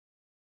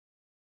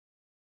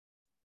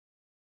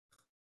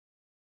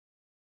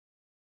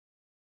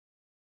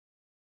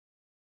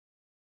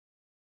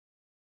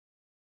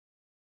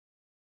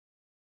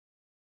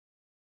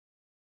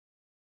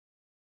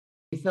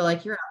feel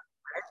like you're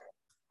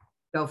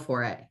go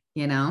for it,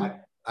 you know?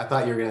 I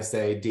thought you were going to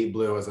say deep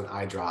blue as an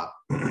eye drop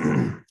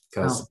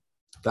because Oh,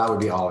 that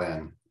would be all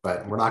in,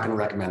 but we're not going to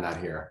recommend that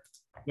here.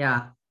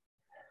 yeah.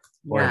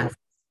 Or Yes.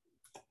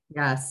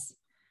 Yes.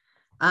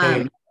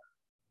 hey,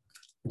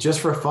 just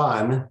for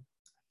fun,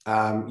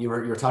 you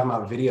were talking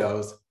about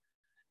videos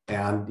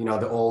and, you know,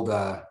 the old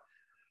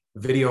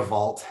video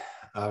vault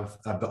of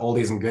the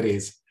oldies and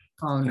goodies.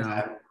 Oh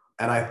no.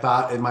 And I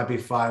thought it might be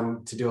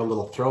fun to do a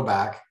little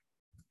throwback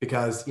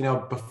because, you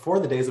know, before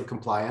the days of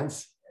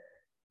compliance,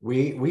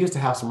 we used to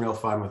have some real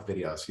fun with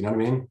videos, you know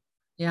what I mean?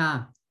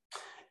 Yeah.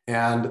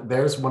 And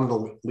there's one of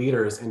the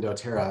leaders in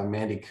doTERRA,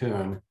 Mandy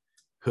Kuhn,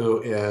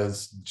 who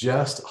is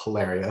just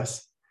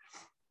hilarious.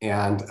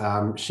 And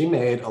she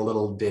made a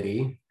little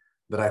ditty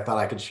that I thought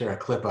I could share a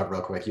clip of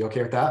real quick. You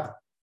okay with that?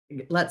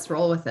 Let's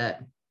roll with it.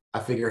 I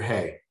figure,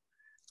 hey,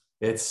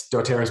 it's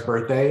doTERRA's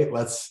birthday.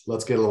 Let's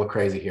get a little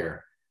crazy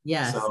here.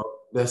 Yes. So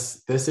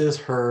this is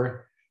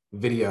her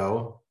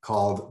video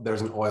called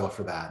 "There's an Oil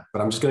for That,"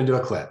 but I'm just going to do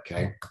a clip,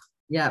 okay?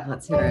 Yeah,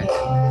 let's hear it.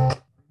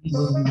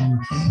 Little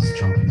monkeys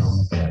jumping on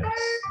the bed.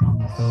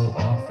 Mama fell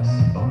off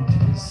and bumped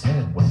his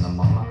head. When the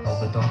mama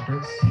called the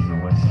doctor, you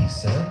know what he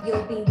said?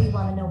 Yo, B, we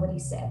want to know what he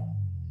said.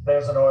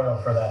 There's an oil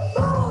for that.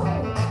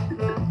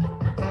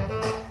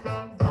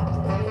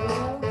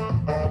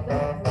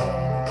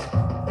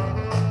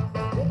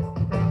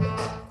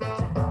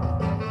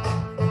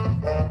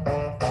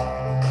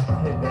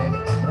 Hey babe,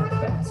 let the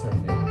bathroom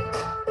in.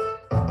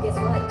 Guess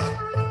what?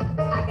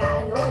 I got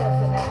an oil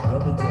for that.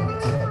 Rub it deep,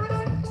 deep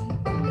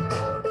in the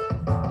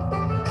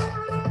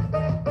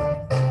bed.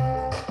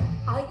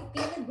 Are you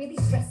feeling really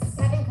stressed?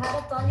 Having caught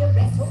up on your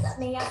rest? Hold up,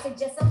 may I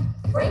suggest some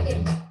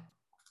breaking?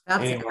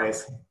 That's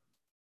Anyways,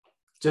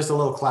 just a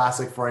little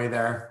classic for you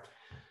there.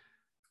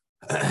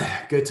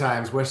 Good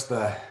times. Wish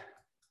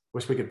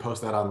we could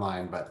post that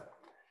online, but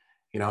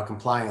you know,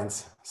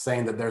 compliance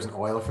saying that there's an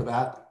oil for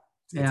that.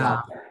 It's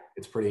out there.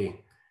 It's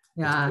pretty.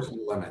 yeah. It's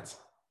pushing the limits.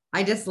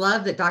 I just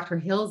love that Dr.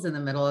 Hill's in the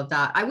middle of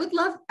that. I would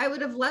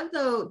have loved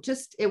though,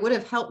 just, it would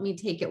have helped me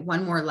take it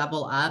one more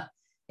level up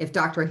if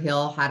Dr.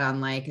 Hill had on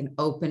like an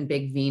open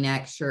big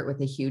V-neck shirt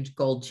with a huge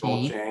gold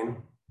chain.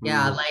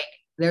 Yeah. Like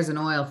there's an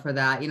oil for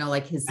that, you know,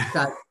 like his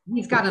thug,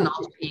 he's got an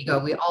alter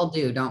ego. We all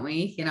do, don't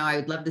we? You know, I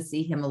would love to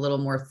see him a little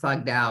more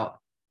thugged out.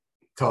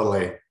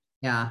 Totally.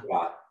 Yeah.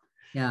 Yeah.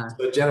 Yeah.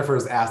 So Jennifer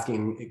is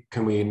asking,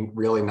 can we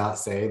really not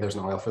say there's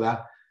an oil for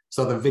that?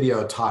 So the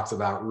video talks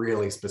about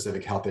really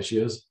specific health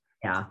issues.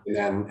 Yeah.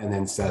 And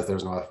then says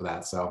there's an oil for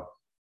that. So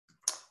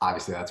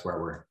obviously that's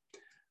where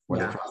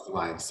they cross the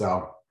line.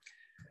 So,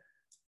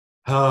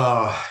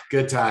 oh,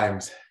 good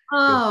times.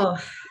 Oh,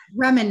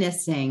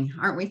 reminiscing.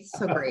 Aren't we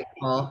so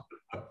grateful?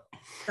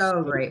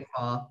 So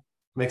grateful.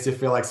 Makes you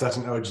feel like such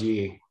an OG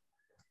to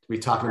be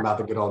talking about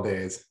the good old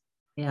days.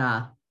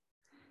 Yeah.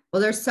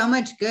 Well, there's so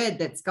much good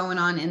that's going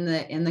on in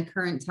the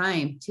current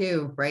time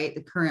too, right?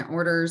 The current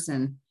orders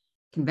and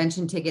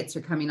convention tickets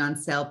are coming on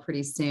sale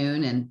pretty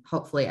soon. And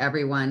hopefully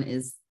everyone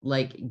is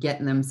like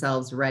getting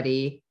themselves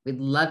ready. We'd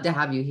love to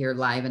have you here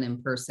live and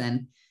in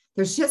person.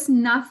 There's just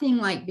nothing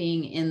like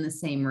being in the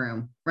same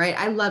room, right?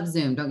 I love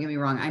Zoom. Don't get me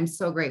wrong. I'm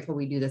so grateful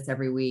we do this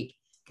every week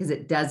because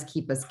it does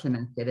keep us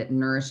connected. It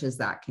nourishes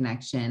that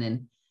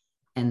connection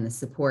and the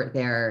support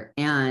there.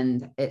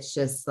 And it's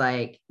just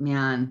like,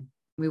 man,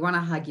 we want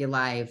to hug you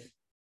live.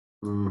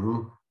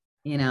 Mm-hmm.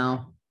 You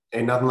know,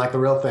 ain't nothing like the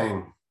real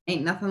thing.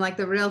 Ain't nothing like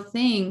the real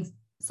thing.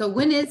 So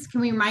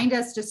can we remind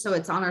us, just so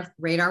it's on our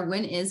radar,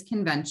 when is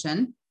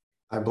convention?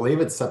 I believe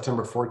it's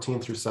September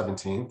 14th through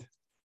 17th.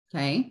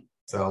 Okay.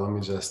 So let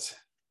me just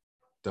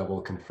double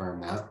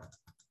confirm that.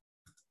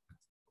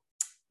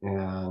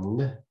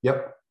 And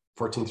yep,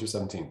 14th through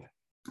 17th.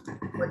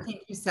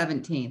 14th through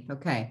 17th.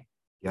 Okay.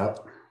 Yep.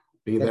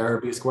 Be there,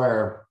 be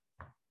square.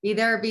 Be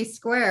there, be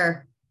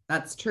square.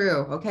 That's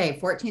true. Okay.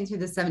 14th through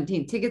the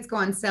 17th. Tickets go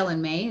on sale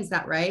in May. Is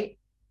that right?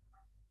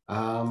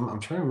 I'm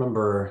trying to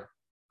remember.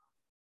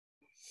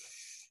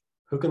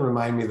 Who can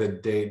remind me the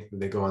date that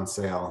they go on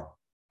sale?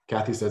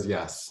 Kathy says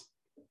yes.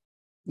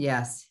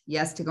 Yes.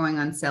 Yes to going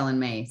on sale in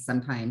May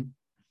sometime.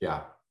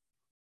 Yeah.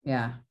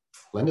 Yeah.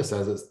 Linda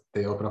says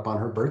they open up on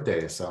her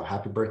birthday. So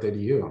happy birthday to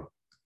you.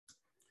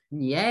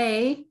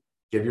 Yay.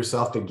 Give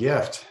yourself the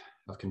gift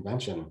of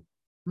convention.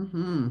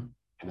 Mm-hmm.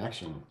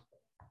 Connection.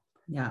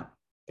 Yeah.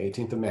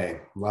 18th of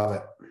May. Love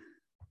it.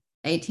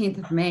 18th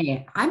of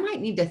May. I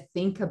might need to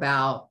think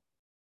about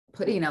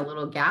putting a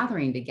little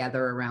gathering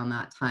together around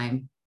that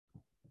time.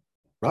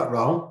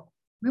 Ruh-roh.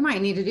 We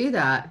might need to do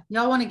that.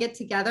 Y'all want to get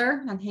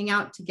together and hang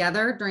out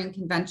together during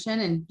convention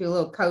and do a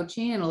little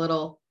coaching and a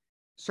little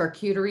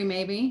charcuterie,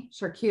 maybe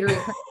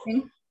charcuterie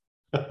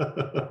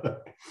coaching.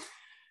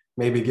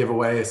 Maybe give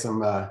away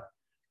some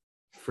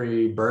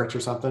free birch or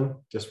something,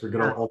 just for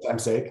good old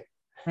time's sake.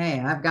 Hey,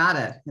 I've got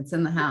it. It's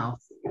in the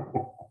house.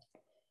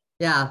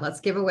 Yeah, let's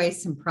give away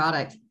some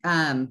product.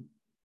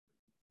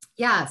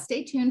 Yeah,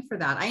 stay tuned for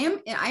that. I am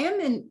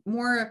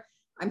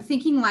I'm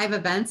thinking live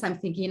events. I'm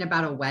thinking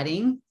about a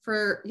wedding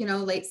for,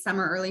 late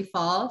summer, early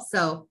fall.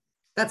 So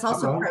That's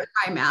also Uh-oh. part of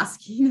why I'm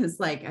asking is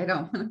like, I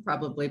don't want to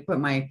probably put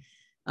my,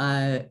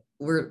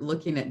 we're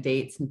looking at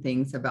dates and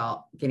things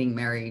about getting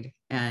married.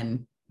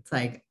 And it's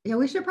like, yeah,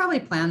 we should probably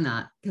plan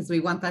that because we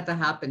want that to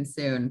happen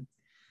soon.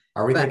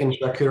 Are we But thinking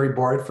charcuterie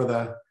board for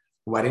the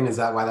wedding? Is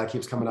that why that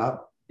keeps coming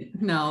up?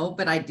 no,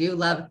 but I do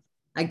love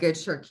a good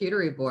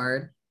charcuterie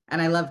board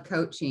and I love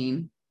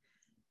coaching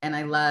and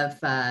I love,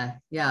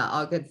 yeah,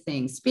 all good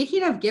things.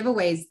 Speaking of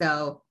giveaways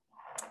though,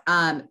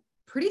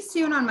 pretty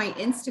soon on my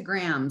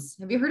Instagrams,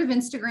 have you heard of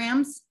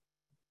Instagrams?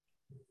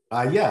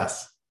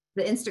 Yes.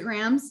 The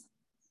Instagrams?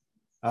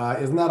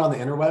 Isn't that on the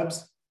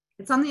interwebs?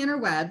 It's on the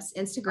interwebs,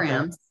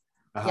 Instagrams.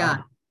 Okay.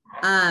 Uh-huh.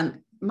 Yeah.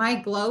 My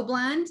glow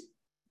blend,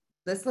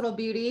 this little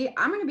beauty,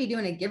 I'm going to be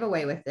doing a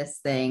giveaway with this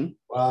thing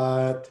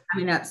What?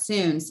 coming up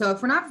soon. So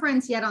if we're not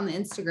friends yet on the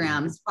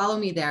Instagrams, follow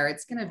me there.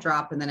 It's going to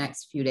drop in the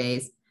next few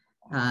days.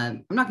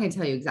 I'm not going to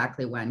tell you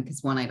exactly when,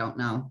 because one, I don't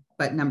know,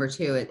 but number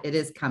two, it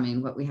is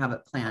coming. What we have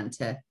it planned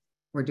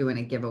we're doing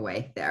a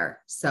giveaway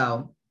there.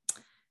 So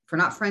if we're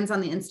not friends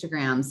on the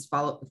Instagrams,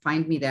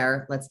 find me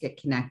there. Let's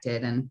get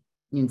connected. And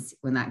you can see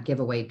when that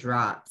giveaway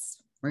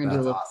drops, we're going to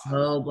do a little awesome.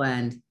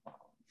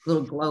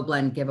 glow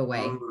blend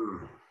giveaway.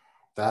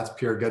 That's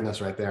pure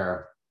goodness right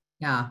there.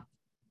 Yeah.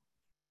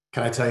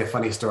 Can I tell you a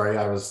funny story?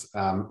 I was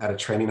at a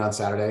training on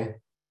Saturday.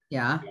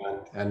 Yeah.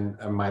 And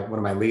one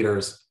of my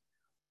leaders,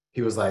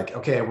 he was like,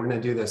 okay, we're going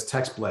to do this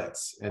text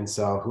blitz. And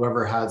so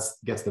whoever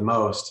gets the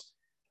most,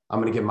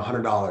 I'm going to give him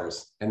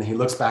 $100. And then he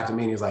looks back to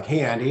me and he's like,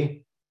 hey,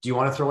 Andy, do you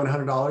want to throw in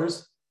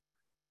 $100?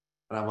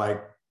 And I'm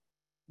like,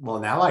 well,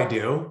 now I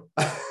do.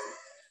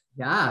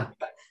 Yeah.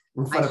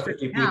 In front of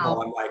 50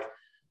 people. I'm like,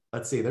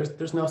 let's see,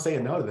 there's no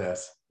saying no to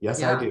this.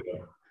 Yes, I do.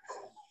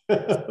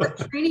 What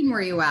training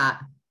were you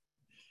at?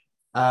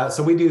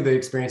 So we do the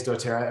Experience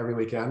doTERRA every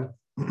weekend.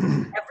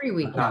 Every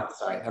weekend.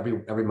 Sorry,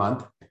 every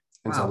month.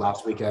 And so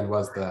last weekend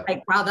was the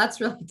like, wow,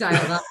 that's really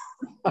dialed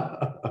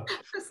up.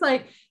 It's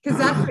like, because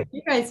that's what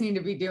you guys need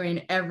to be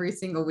doing every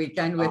single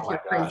weekend with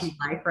your crazy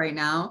life right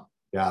now.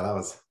 Yeah, that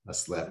was a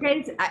slip.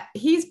 Guys,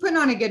 he's putting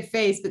on a good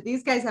face, but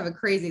these guys have a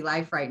crazy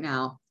life right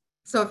now.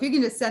 So if you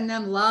can just send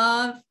them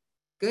love,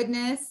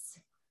 goodness,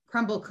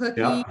 crumble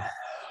cookie. Yep.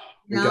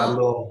 We got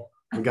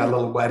a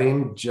little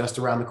wedding just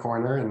around the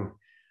corner, and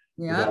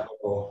we got a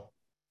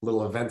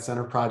little event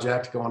center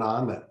project going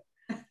on that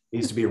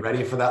needs to be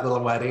ready for that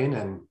little wedding.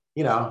 And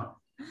oh,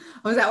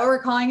 is that what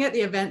we're calling it?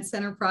 The event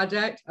center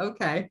project?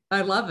 Okay.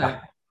 I love it.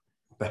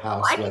 The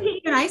house. I can get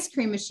you an ice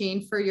cream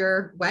machine for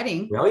your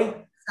wedding. Really?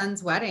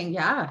 Son's wedding.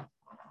 Yeah.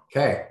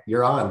 Okay.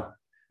 You're on.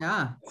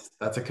 Yeah.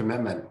 That's a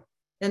commitment.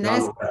 And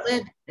then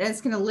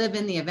it's going to live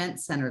in the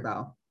event center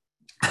though.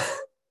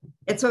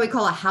 It's what we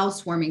call a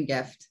housewarming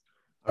gift.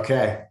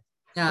 Okay.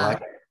 Yeah.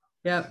 Like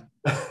yep.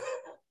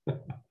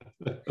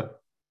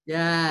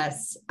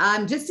 Yes.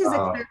 Just as a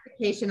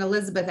clarification,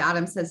 Elizabeth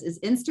Adams says, is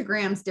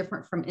Instagrams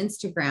different from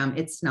Instagram?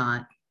 It's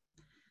not.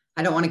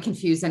 I don't want to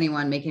confuse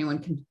anyone, make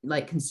anyone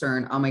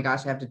concerned. Oh my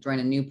gosh, I have to join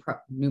a new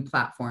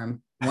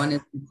platform. One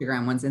is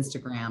Instagram, one's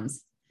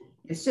Instagrams.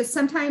 It's just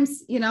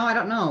sometimes, I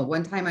don't know.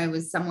 One time I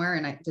was somewhere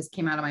and it just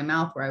came out of my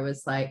mouth where I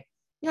was like,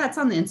 yeah, it's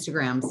on the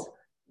Instagrams,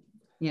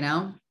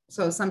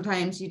 So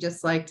sometimes you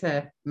just like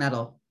to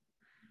meddle,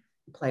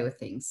 play with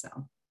things. So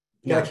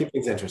you gotta keep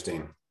things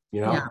interesting,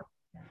 Yeah.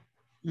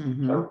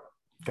 Mm-hmm. So,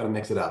 gotta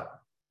mix it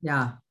up.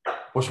 Yeah.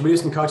 Well, should we do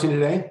some coaching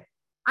today?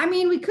 I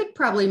mean, we could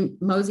probably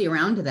mosey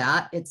around to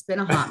that. It's been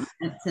a hot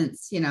minute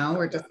since,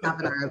 we're just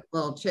having our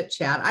little chit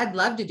chat. I'd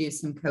love to do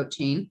some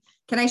coaching.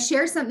 Can I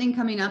share something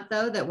coming up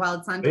though, that while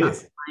it's on top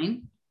of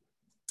mind?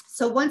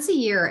 So once a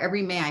year,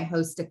 every May, I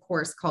host a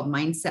course called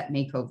Mindset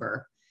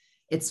Makeover.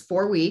 It's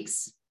 4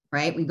 weeks,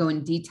 right? We go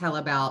in detail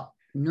about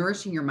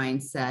nourishing your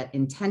mindset,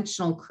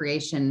 intentional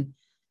creation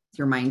with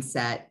your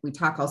mindset. We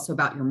talk also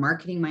about your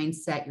marketing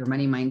mindset, your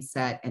money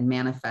mindset, and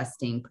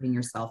manifesting, putting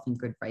yourself in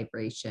good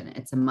vibration.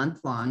 It's a month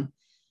long.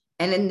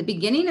 And in the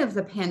beginning of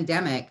the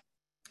pandemic,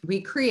 we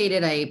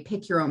created a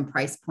pick your own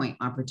price point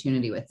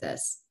opportunity with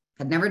this.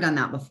 Had never done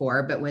that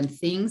before, but when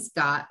things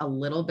got a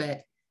little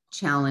bit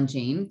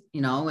challenging,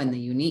 and the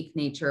unique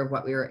nature of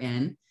what we were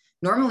in,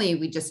 normally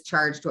we just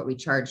charged what we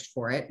charged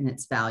for it and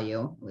its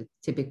value, with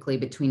typically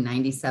between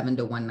 97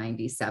 to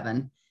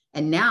 197.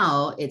 And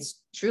now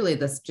it's truly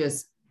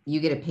you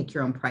get to pick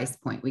your own price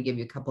point. We give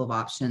you a couple of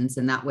options,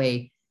 and that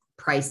way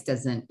price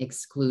doesn't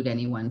exclude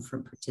anyone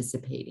from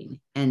participating.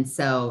 And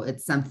so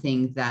it's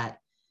something that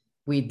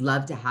we'd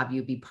love to have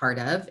you be part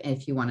of. And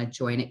if you want to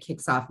join, it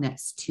kicks off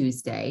next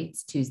Tuesday.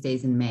 It's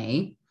Tuesdays in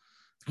May.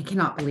 I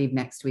cannot believe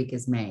next week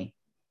is May.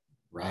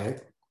 Right.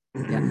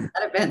 Yeah,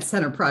 that event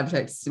center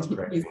project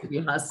needs to be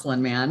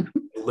hustling, man.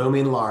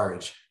 Looming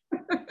large.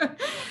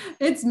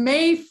 It's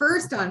May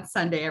 1st on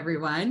Sunday,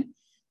 everyone.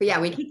 But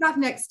yeah, we kick off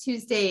next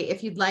Tuesday.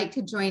 If you'd like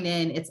to join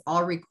in, it's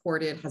all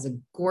recorded, has a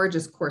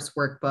gorgeous course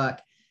workbook.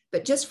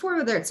 But just for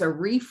whether it's a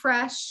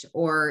refresh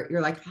or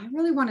you're like, I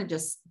really want to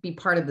just be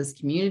part of this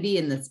community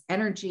and this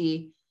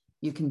energy,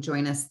 you can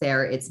join us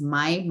there. It's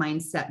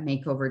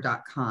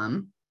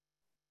mymindsetmakeover.com.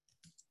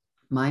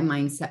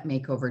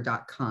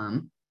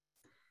 mymindsetmakeover.com.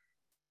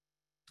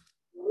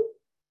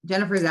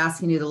 Jennifer's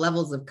asking you, the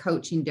levels of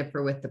coaching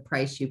differ with the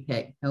price you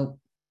pick. Nope.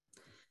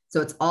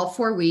 So it's all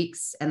 4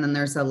 weeks. And then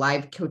there's a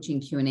live coaching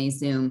Q&A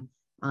Zoom,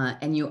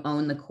 and you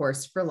own the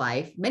course for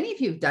life. Many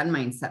of you have done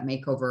Mindset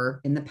Makeover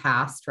in the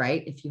past,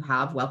 right? If you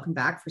have, welcome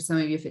back. For some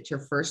of you, if it's your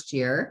first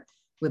year,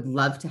 would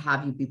love to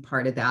have you be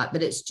part of that.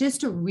 But it's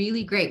just a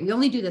really great, we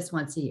only do this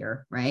once a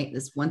year, right?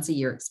 This once a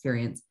year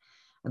experience.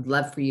 I'd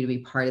love for you to be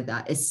part of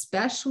that,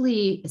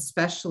 especially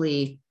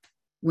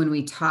when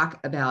we talk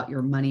about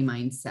your money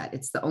mindset.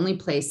 It's the only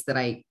place that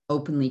I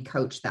openly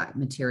coach that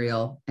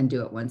material and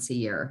do it once a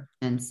year.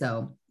 And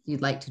so if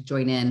you'd like to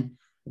join in,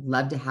 I'd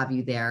love to have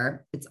you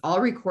there. It's all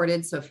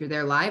recorded. So if you're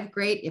there live,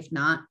 great. If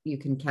not, you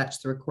can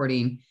catch the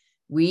recording.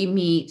 We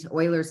meet,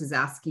 Oilers is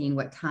asking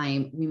what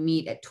time. We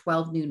meet at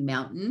 12 noon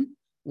Mountain,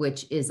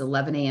 which is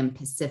 11 a.m.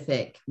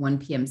 Pacific, 1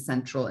 p.m.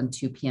 Central, and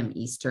 2 p.m.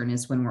 Eastern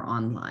is when we're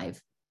on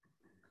live.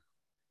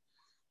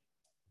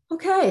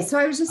 Okay, so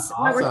I was just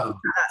Awesome.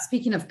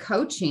 speaking of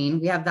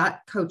coaching, we have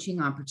that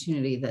coaching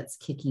opportunity that's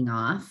kicking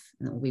off,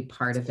 and it will be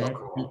part of it.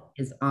 Cool.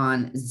 It is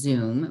on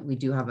Zoom. We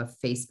do have a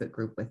Facebook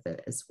group with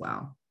it as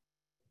well.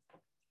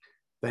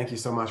 Thank you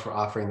so much for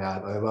offering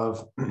that. I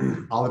love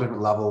all the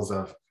different levels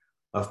of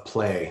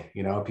play.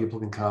 You know, people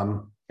can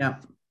come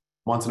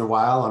once in a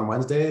while on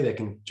Wednesday. They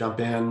can jump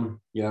in,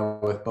 you know,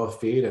 with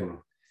both feet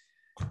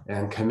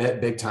and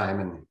commit big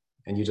time,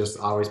 and you just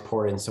always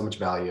pour in so much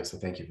value. So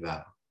thank you for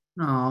that.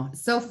 Oh,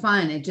 so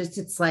fun.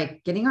 It's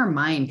like getting our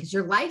mind, because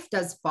your life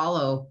does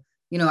follow,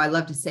 you know, I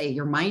love to say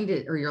your mind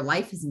or your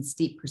life is in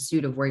steep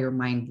pursuit of where your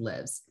mind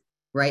lives,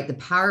 right? The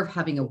power of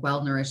having a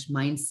well-nourished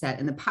mindset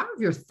and the power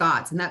of your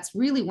thoughts. And that's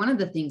really one of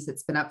the things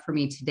that's been up for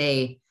me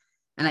today.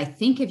 And I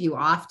think of you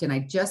often.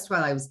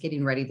 While I was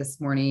getting ready this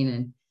morning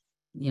and,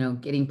 you know,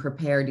 getting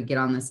prepared to get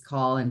on this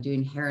call and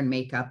doing hair and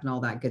makeup and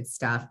all that good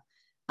stuff,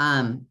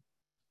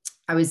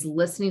 I was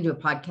listening to a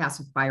podcast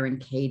with Byron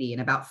Katie,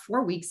 and about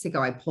 4 weeks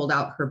ago, I pulled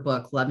out her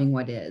book, Loving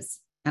What Is.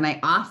 And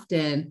Brett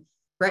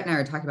and I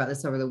were talking about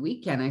this over the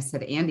weekend. I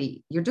said,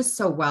 Andy, you're just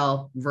so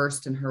well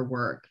versed in her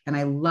work. And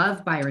I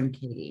love Byron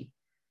Katie.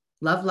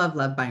 Love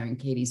Byron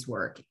Katie's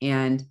work.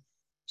 And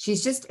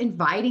she's just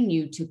inviting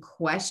you to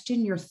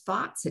question your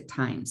thoughts at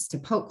times, to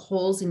poke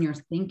holes in your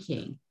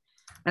thinking.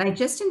 And I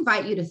just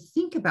invite you to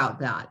think about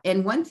that.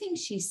 And one thing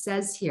she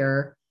says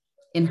here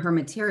in her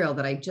material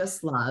that I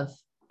just love,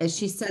 as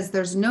she says,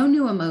 there's no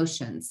new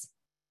emotions,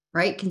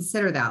 right?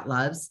 Consider that,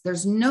 loves.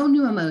 There's no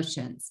new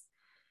emotions.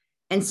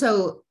 And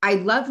so I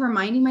love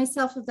reminding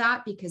myself of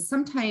that, because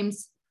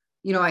sometimes,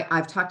 you know,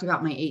 I've talked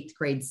about my 8th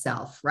grade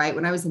self, right?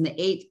 When I was in the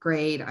 8th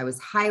grade, I was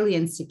highly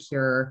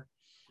insecure.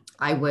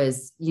 I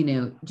was, you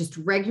know, just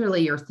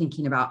regularly you're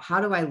thinking about,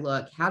 how do I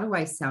look? How do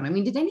I sound? I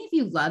mean, did any of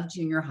you love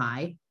junior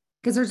high?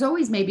 Because there's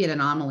always maybe an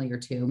anomaly or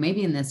two,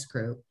 maybe in this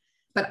group.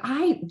 But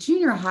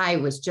junior high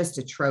was just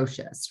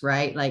atrocious,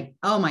 right? Like,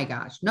 oh my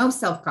gosh, no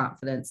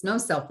self-confidence, no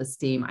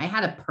self-esteem. I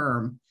had a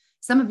perm.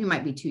 Some of you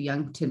might be too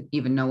young to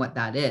even know what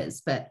that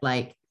is, but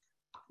like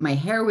my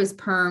hair was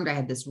permed. I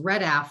had this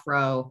red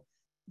afro,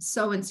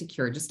 so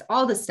insecure, just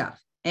all this stuff.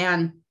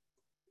 And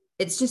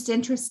it's just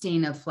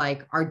interesting of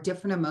like our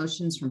different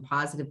emotions from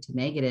positive to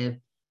negative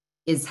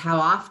is how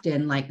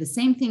often like the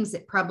same things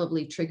that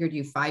probably triggered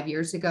you 5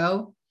 years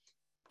ago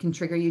can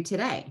trigger you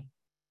today.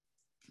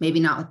 Maybe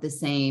not with the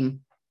same,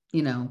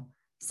 you know,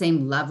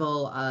 same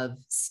level of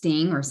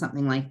sting or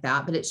something like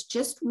that, but it's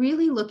just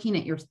really looking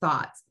at your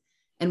thoughts.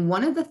 And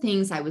one of the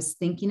things I was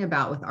thinking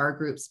about with our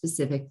group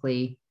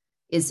specifically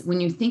is when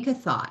you think a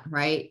thought,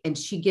 right? And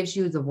she gives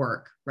you the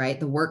work, right?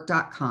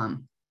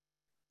 Thework.com.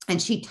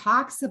 And she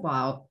talks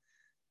about,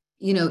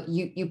 you know,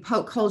 you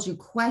poke holes, you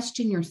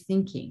question your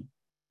thinking,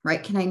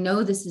 right? Can I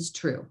know this is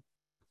true?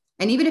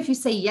 And even if you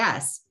say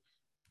yes,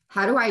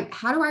 how do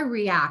I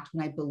react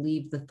when I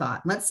believe the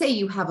thought? Let's say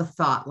you have a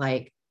thought,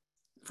 like,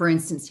 for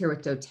instance, here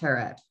with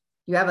doTERRA,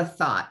 you have a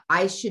thought,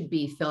 I should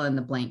be fill in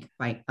the blank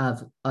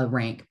of a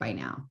rank by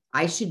now.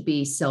 I should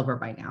be silver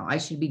by now. I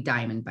should be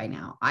diamond by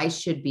now. I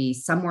should be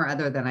somewhere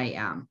other than I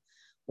am.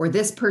 Or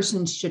this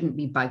person shouldn't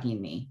be bugging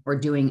me or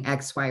doing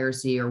X, Y, or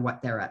Z or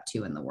what they're up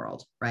to in the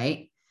world,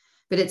 right?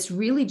 But it's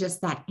really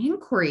just that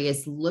inquiry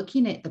is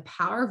looking at the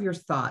power of your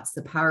thoughts,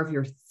 the power of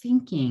your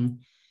thinking.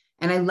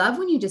 And I love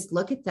when you just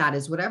look at that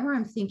as whatever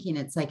I'm thinking,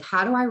 it's like,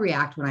 how do I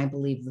react when I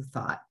believe the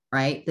thought,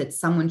 right? That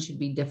someone should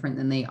be different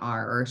than they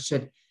are, or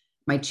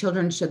my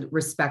children should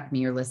respect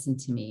me or listen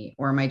to me,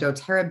 or my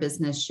doTERRA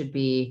business should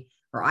be,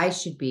 or I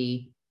should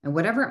be, and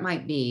whatever it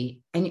might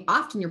be. And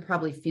often you're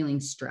probably feeling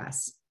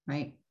stress,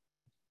 right?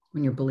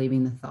 When you're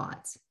believing the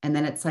thoughts. And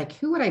then it's like,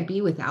 who would I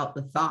be without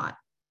the thought?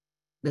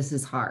 This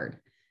is hard.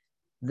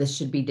 This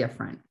should be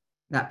different.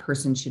 That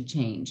person should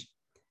change.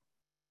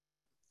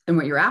 And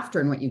what you're after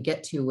and what you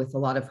get to with a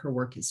lot of her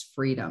work is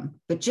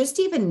freedom. But just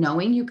even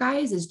knowing, you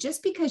guys, is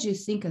just because you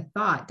think a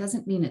thought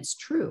doesn't mean it's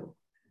true.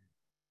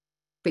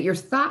 But your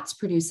thoughts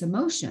produce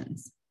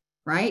emotions,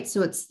 right?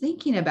 So it's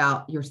thinking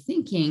about your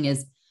thinking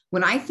is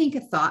when I think a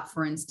thought,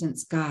 for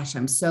instance, gosh,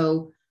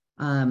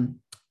 I'm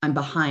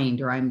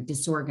behind, or I'm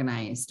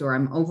disorganized, or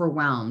I'm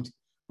overwhelmed.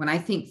 when I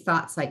think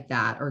thoughts like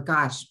that, or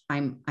gosh,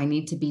 I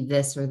need to be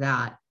this or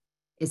that,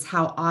 is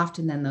how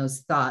often then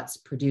those thoughts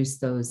produce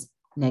those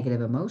negative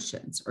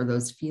emotions or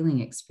those feeling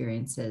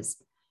experiences.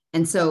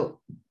 And so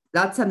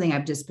that's something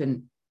I've just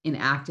been in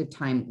active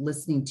time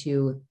listening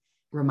to,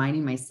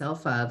 reminding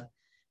myself of.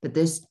 But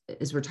this,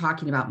 as we're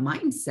talking about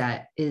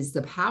mindset, is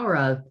the power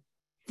of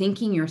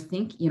thinking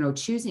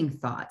choosing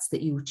thoughts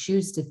that you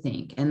choose to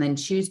think and then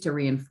choose to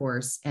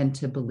reinforce and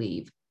to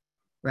believe.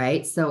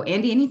 Right. So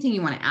Andy, anything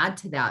you want to add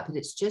to that? But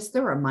it's just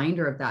the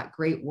reminder of that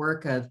great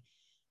work of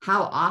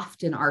how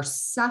often our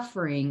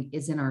suffering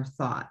is in our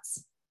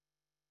thoughts.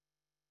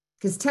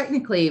 Because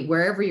technically,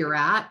 wherever you're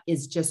at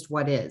is just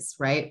what is,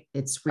 right?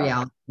 It's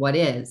reality, what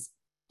is.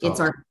 It's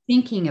our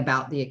thinking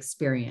about the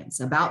experience,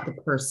 about the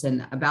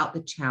person, about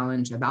the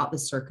challenge, about the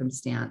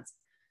circumstance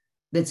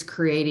that's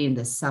creating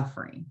the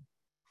suffering.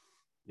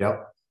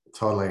 Yep,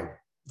 totally.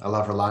 I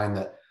love her line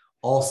that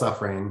all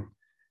suffering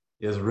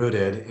is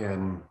rooted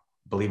in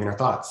believing our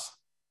thoughts.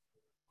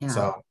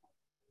 Yeah.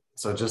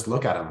 So just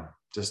look at them.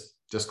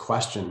 Just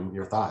question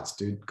your thoughts,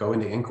 dude. Go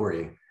into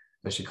inquiry,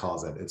 as she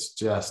calls it. It's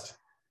just,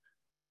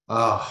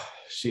 oh,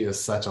 she is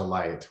such a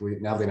light.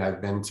 Natalie and I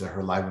have been to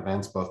her live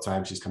events both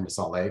times she's come to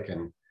Salt Lake,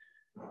 and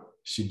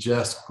she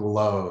just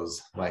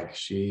glows. Like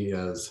she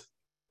is,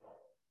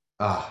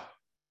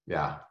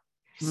 yeah,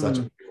 such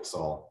a beautiful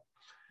soul.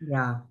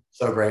 Yeah.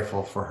 So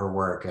grateful for her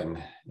work, and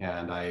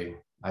I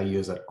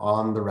use it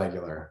on the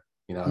regular.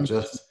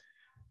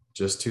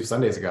 Just 2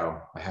 Sundays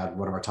ago, I had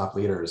one of our top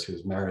leaders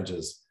whose marriage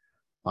is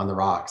on the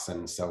rocks,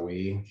 and so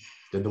we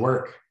did the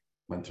work,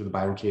 went through the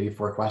Byron Katie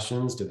 4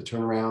 questions, did the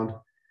turnaround.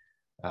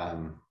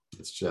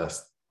 It's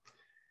just,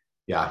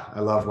 yeah,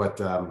 I love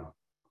what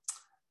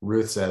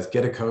Ruth says,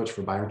 get a coach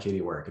for Byron Katie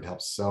work. It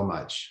helps so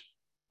much.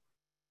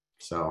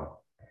 So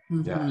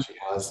yeah,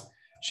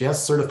 she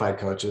has certified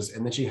coaches,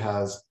 and then she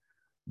has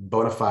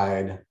bona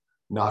fide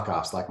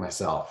knockoffs like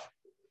myself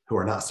who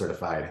are not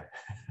certified.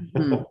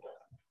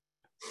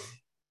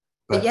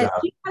 But yes,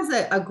 she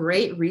has a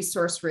great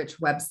resource rich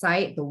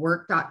website,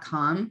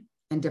 thework.com,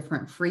 and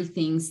different free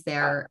things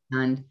there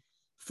and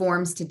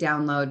forms to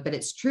download. But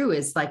it's true,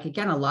 is like,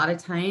 again, a lot of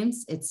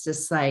times it's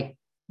just like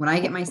when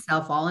I get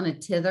myself all in a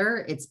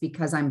tither, it's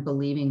because I'm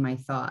believing my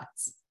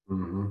thoughts.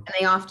 And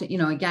they often,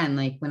 again,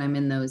 like when I'm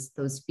in those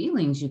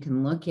feelings, you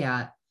can look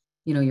at,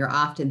 you're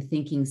often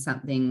thinking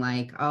something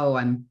like,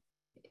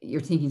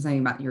 you're thinking something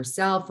about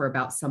yourself or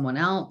about someone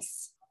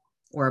else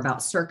or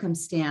about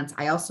circumstance.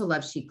 I also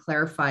love, she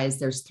clarifies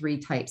there's 3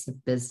 types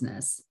of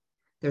business.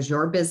 There's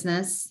your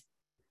business,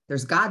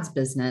 there's God's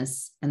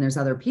business, and there's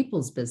other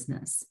people's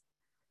business.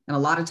 And a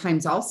lot of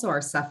times also our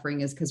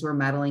suffering is because we're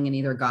meddling in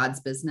either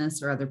God's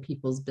business or other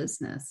people's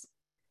business,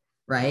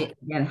 right?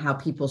 Again, how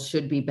people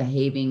should be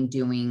behaving,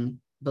 doing,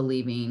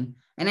 believing.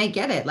 And I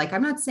get it. Like,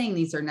 I'm not saying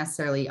these are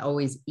necessarily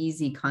always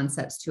easy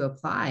concepts to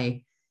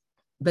apply,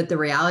 but the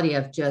reality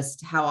of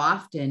just how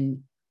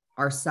often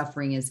our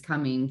suffering is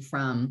coming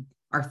from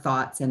our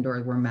thoughts and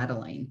or we're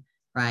meddling,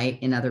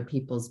 right, in other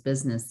people's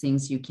business,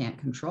 things you can't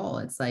control.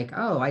 It's like,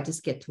 I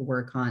just get to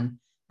work on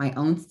my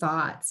own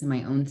thoughts and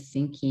my own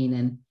thinking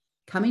and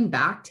coming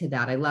back to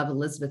that. I love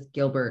Elizabeth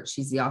Gilbert.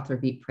 She's the author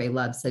of Eat, Pray,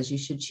 Love, says you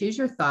should choose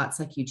your thoughts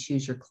like you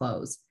choose your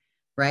clothes,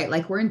 right?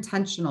 Like we're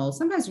intentional.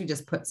 Sometimes we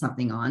just put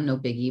something on, no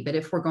biggie. But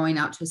if we're going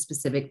out to a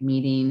specific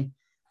meeting,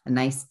 a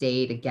nice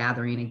date, a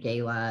gathering, a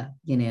gala,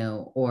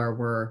 or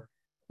we're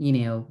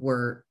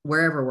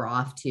wherever we're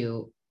off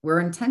to, we're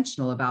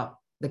intentional about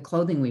the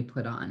clothing we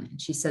put on. And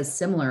she says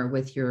similar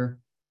with your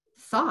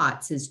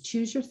thoughts is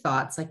choose your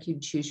thoughts like you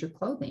choose your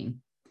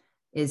clothing.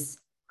 Is,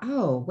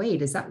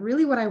 wait, is that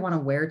really what I want to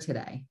wear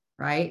today?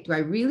 Right? Do I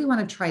really want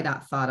to try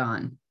that thought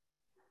on?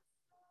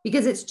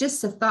 Because it's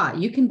just a thought.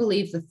 You can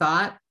believe the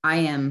thought, I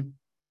am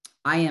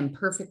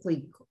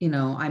perfectly,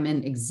 I'm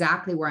in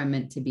exactly where I'm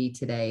meant to be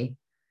today.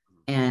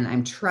 And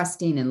I'm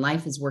trusting and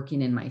life is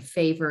working in my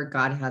favor.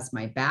 God has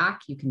my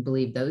back. You can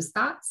believe those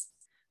thoughts.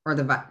 Or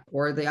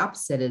the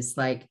opposite is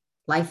like,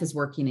 life is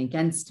working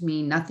against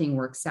me. Nothing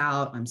works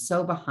out. I'm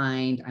so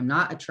behind. I'm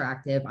not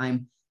attractive.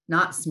 I'm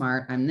not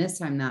smart. I'm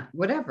this, I'm not,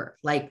 whatever.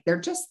 Like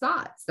they're just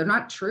thoughts. They're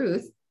not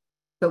truth,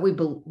 but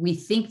we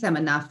think them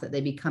enough that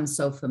they become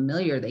so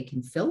familiar they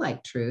can feel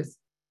like truth.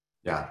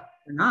 Yeah.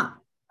 They're not.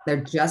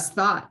 They're just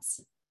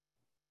thoughts.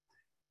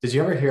 Did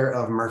you ever hear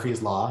of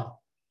Murphy's Law?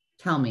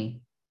 Tell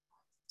me.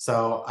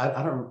 So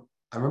I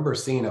remember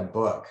seeing a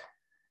book,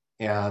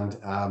 and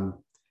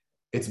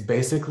it's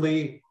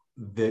basically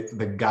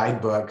the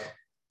guidebook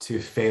to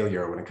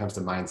failure when it comes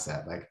to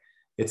mindset. Like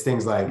it's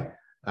things like,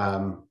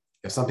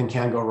 if something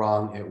can go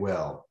wrong, it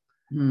will,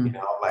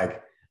 never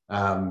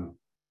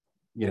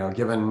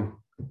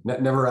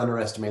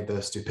underestimate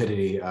the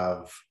stupidity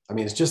of,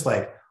 it's just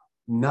like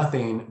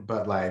nothing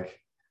but like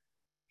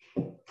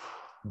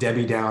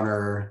Debbie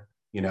Downer,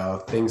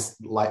 things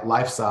like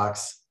life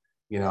sucks,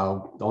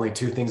 only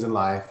 2 things in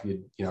life,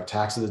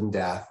 taxes and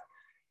death.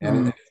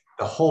 And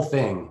the whole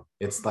thing,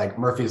 it's like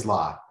Murphy's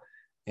Law.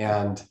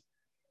 And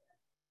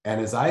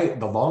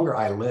the longer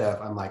I live,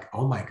 I'm like,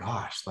 oh my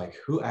gosh, like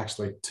who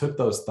actually took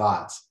those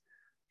thoughts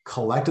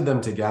collected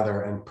them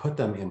together and put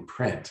them in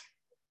print.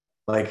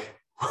 Like,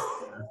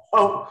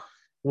 oh,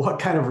 what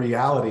kind of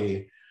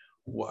reality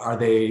are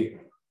they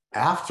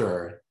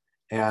after?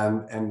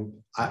 And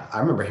I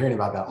remember hearing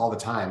about that all the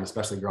time,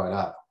 especially growing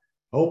up.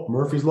 Oh,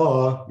 Murphy's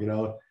Law, you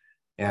know?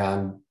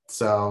 And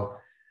so,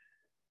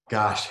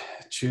 gosh,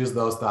 choose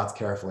those thoughts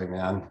carefully,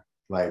 man.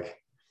 Like,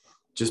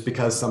 just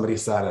because somebody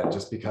said it,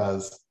 just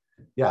because,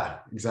 yeah,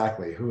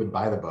 exactly. Who would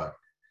buy the book?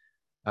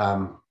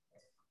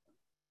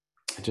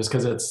 Just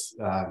because it's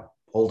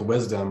old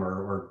wisdom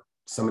or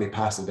somebody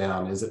passed it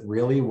down, is it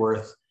really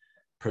worth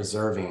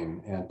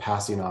preserving and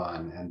passing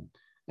on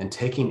and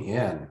taking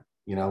in?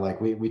 You know, like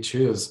we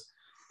choose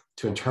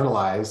to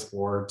internalize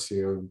or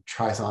to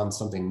try on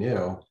something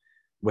new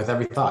with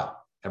every thought,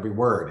 every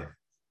word.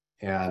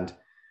 And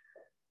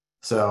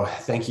so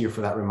thank you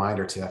for that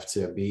reminder, Tiff,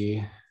 to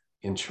be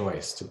in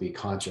choice, to be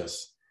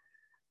conscious.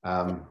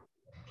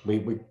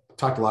 We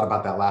talked a lot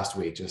about that last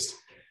week. Just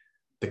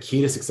the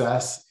key to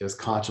success is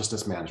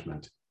consciousness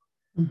management.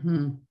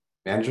 Mm-hmm.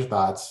 Manage your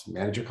thoughts,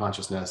 manage your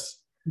consciousness,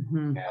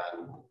 Mm-hmm.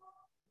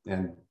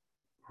 and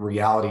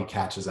reality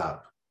catches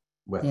up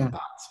with the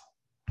thoughts.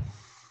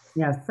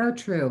 Yeah, so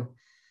true.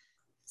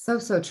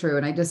 So true.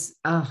 And I just,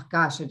 oh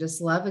gosh, I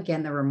just love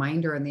again the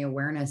reminder and the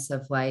awareness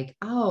of like,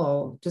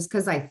 oh, just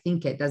because I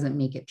think it doesn't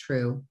make it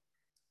true.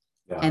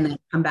 Yeah. And then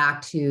come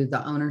back to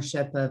the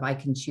ownership of I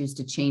can choose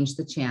to change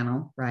the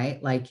channel,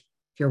 right? Like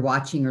if you're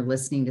watching or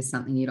listening to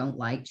something you don't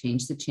like,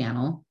 change the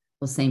channel.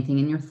 Well, same thing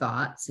in your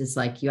thoughts is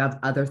like you have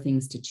other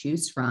things to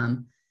choose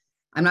from.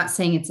 I'm not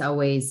saying it's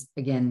always,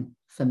 again,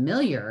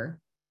 familiar,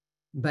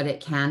 but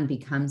it can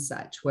become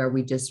such where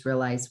we just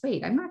realize,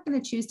 wait, I'm not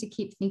going to choose to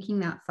keep thinking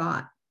that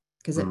thought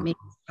because it makes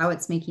how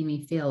it's making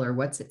me feel or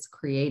what's it's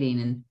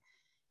creating.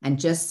 And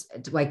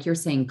just like you're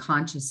saying,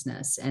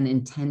 consciousness and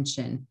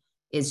intention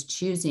is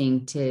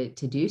choosing to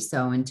do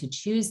so, and to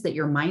choose that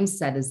your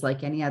mindset is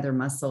like any other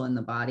muscle in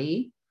the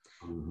body,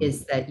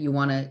 is that you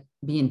want to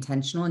be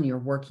intentional and you're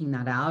working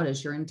that out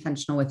as you're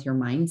intentional with your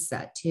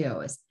mindset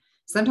too. Is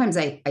sometimes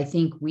I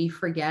think we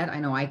forget,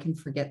 I know I can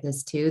forget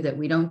this too, that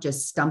we don't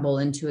just stumble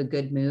into a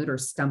good mood or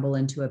stumble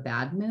into a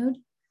bad mood,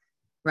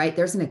 right?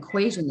 There's an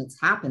equation that's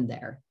happened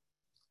there.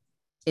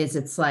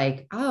 It's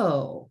like,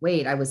 oh,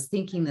 wait, I was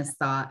thinking this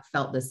thought,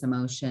 felt this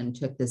emotion,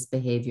 took this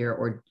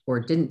behavior, or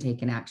didn't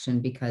take an action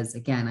because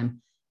again,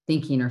 I'm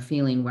thinking or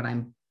feeling what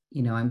I'm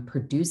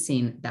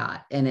producing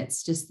that. And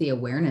it's just the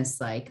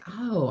awareness like,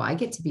 oh, I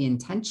get to be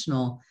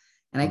intentional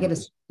and I get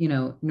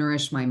to,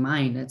 nourish my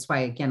mind. That's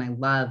why, again, I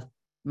love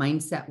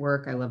mindset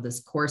work. I love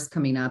this course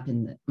coming up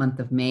in the month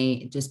of May.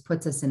 It just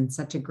puts us in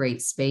such a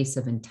great space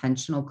of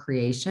intentional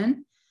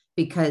creation.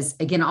 Because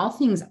again, all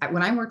things,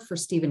 when I worked for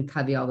Stephen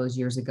Covey all those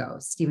years ago,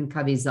 Stephen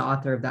Covey's the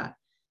author of that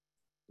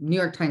New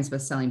York Times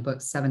bestselling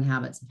book, 7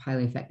 Habits of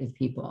Highly Effective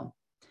People.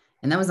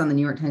 And that was on the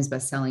New York Times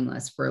bestselling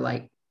list for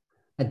like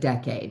a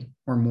decade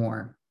or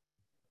more.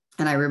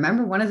 And I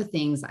remember one of the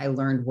things I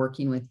learned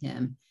working with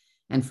him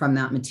and from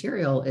that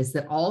material is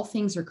that all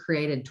things are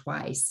created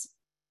twice,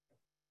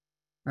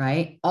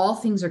 right? All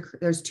things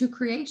there's 2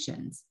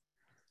 creations.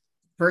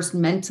 First,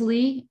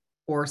 mentally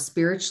or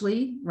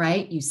spiritually,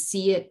 right? You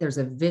see it, there's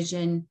a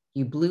vision,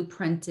 you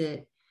blueprint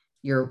it,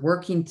 you're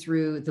working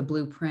through the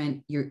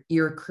blueprint,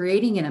 you're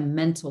creating in a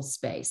mental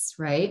space,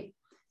 right?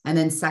 And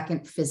then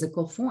second,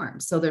 physical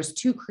form. So there's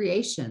 2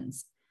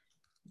 creations.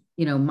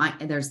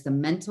 There's the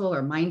mental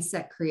or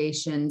mindset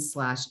creation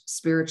 /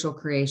 spiritual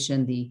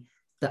creation, the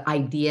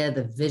idea,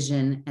 the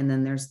vision, and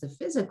then there's the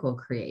physical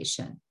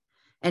creation.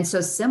 And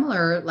so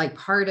similar, like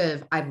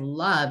I've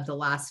loved the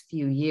last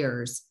few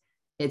years,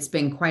 it's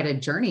been quite a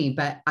journey,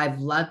 but I've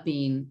loved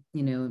being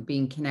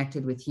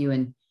connected with you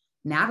and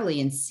Natalie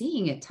and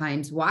seeing at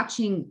times,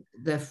 watching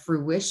the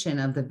fruition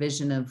of the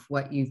vision of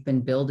what you've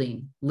been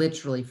building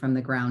literally from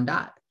the ground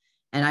up.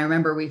 And I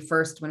remember when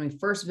we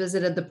first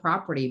visited the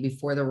property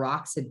before the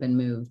rocks had been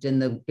moved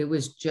and it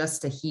was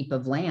just a heap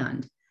of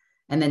land,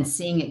 and then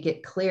seeing it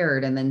get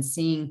cleared and then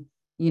seeing,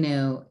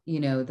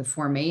 the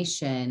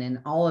formation and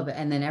all of it.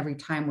 And then every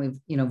time we've,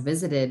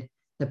 visited,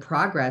 the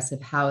progress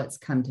of how it's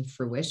come to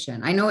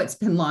fruition. I know it's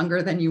been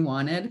longer than you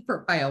wanted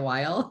by a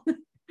while,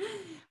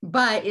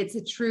 but it's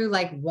a true,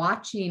 like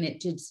watching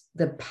it, just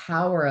the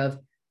power of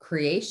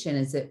creation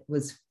as it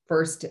was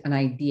first an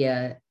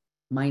idea,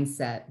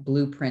 mindset,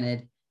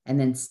 blueprinted, and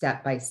then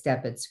step by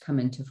step, it's come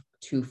into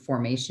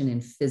formation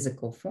in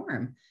physical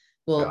form.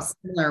 Well,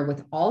 similar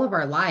with all of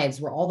our lives,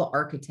 we're all the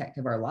architect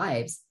of our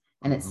lives.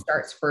 And it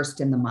starts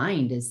first in the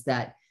mind, is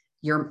that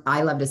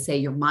I love to say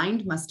your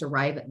mind must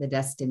arrive at the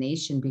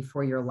destination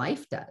before your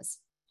life does.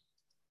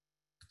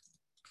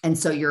 And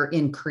so you're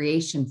in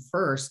creation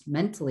first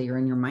mentally or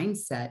in your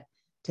mindset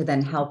to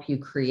then help you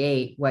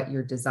create what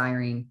you're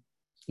desiring,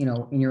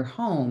 in your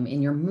home,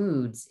 in your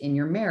moods, in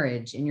your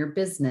marriage, in your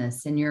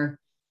business, in your,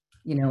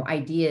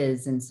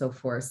 ideas and so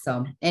forth.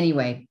 So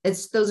anyway,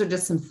 those are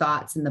just some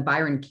thoughts. And the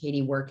Byron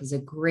Katie work is a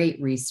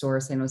great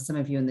resource. I know some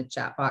of you in the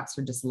chat box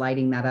are just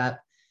lighting that up.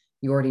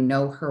 You already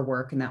know her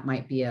work, and that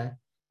might be an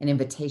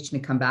invitation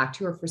to come back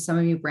to her for some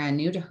of you brand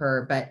new to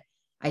her. But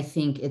I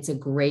think it's a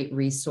great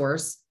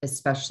resource,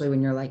 especially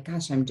when you're like,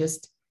 gosh, I'm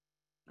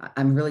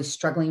really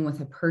struggling with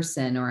a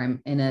person, or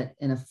I'm in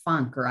a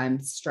funk, or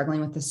I'm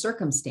struggling with the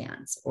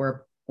circumstance,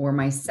 or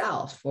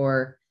myself,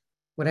 or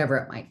whatever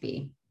it might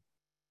be.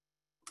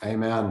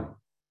 Amen.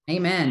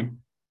 Amen.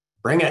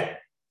 Bring it.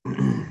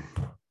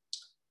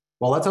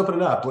 Well, let's open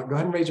it up. Go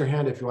ahead and raise your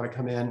hand if you want to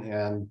come in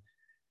and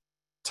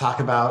talk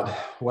about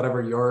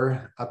whatever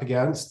you're up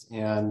against.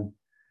 And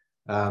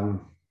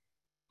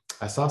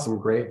I saw some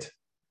great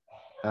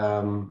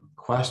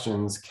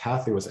questions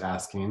Kathy was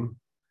asking.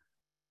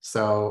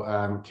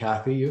 So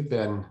Kathy, you've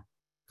been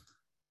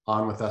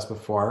on with us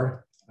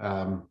before. Go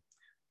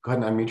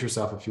ahead and unmute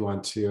yourself if you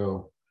want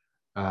to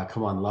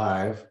come on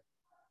live.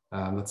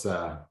 That's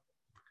a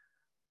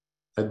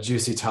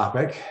juicy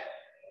topic.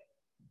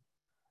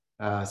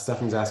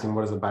 Stephanie's asking,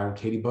 what is the Byron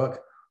Katie book?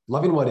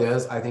 Loving What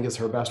Is, I think, is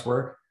her best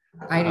work.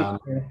 I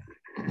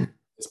do.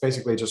 It's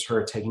basically just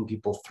her taking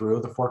people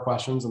through the 4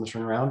 questions in the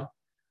turnaround,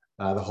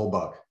 the whole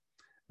book.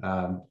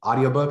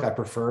 Audiobook, I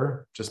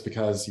prefer, just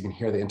because you can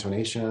hear the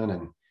intonation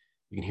and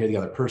you can hear the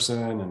other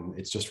person, and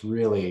it's just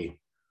really,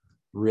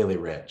 really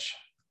rich.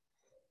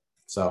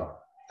 So,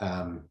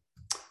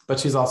 but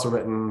she's also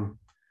written,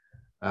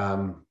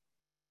 5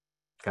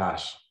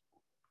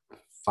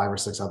 or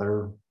 6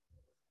 other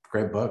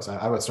great books.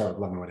 I would start with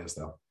Loving What Is,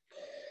 though.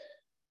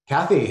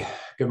 Kathy,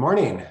 good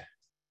morning.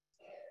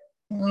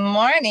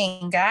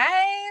 Morning,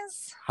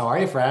 guys. How are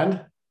you,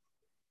 friend?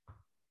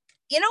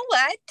 You know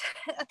what?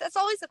 That's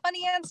always a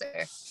funny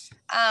answer.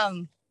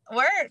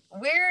 We're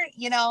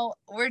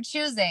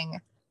choosing.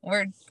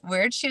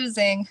 We're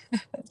choosing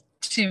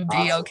to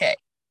be okay.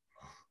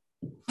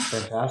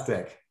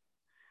 Fantastic.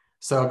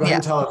 So go ahead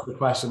and tell us the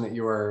question that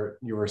you were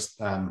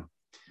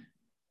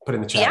put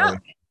in the chat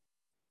earlier.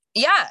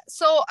 Yeah.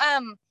 So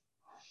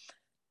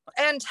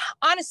and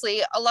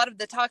honestly, a lot of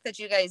the talk that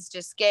you guys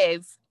just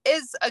gave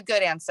is a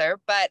good answer,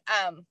 but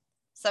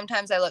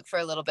sometimes I look for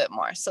a little bit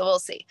more. So we'll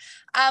see.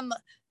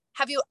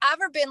 Have you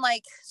ever been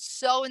like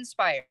so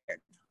inspired,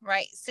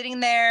 right? Sitting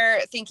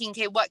there thinking,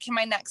 okay, what can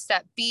my next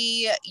step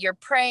be? You're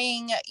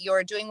praying,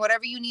 you're doing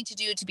whatever you need to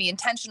do to be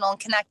intentional and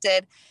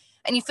connected,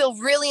 and you feel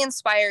really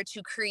inspired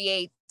to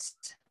create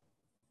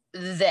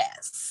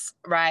this,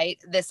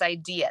 right? This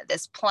idea,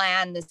 this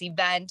plan, this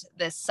event,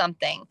 this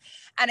something,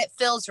 and it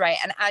feels right.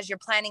 And as you're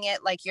planning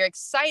it, like you're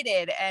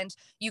excited and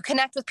you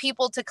connect with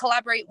people to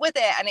collaborate with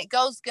it and it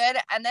goes good.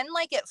 And then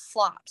like it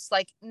flops,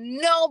 like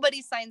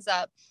nobody signs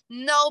up,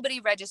 nobody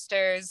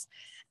registers.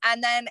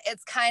 And then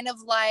it's kind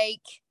of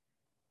like,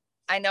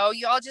 I know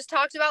you all just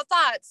talked about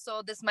thoughts,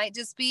 so this might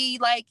just be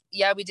like,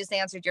 yeah, we just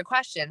answered your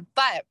question,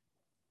 but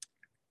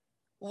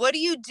what do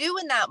you do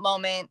in that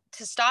moment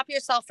to stop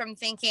yourself from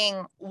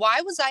thinking,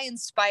 why was I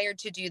inspired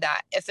to do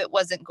that if it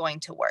wasn't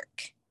going to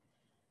work?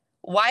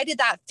 Why did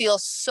that feel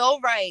so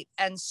right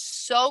and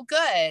so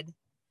good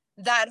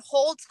that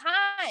whole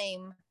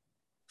time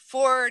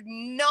for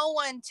no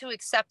one to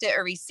accept it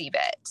or receive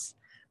it,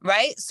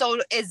 right?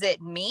 So is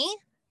it me?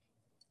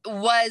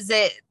 Was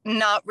it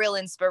not real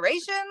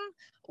inspiration?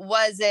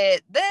 Was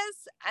it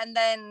this? And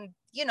then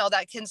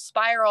that can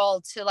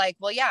spiral to like,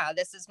 well, yeah,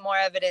 this is more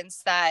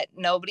evidence that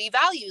nobody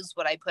values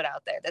what I put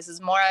out there. This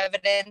is more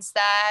evidence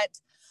that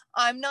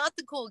I'm not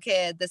the cool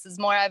kid. This is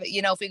more of,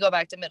 if we go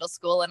back to middle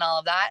school and all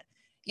of that,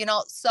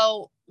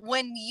 so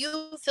when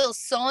you feel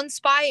so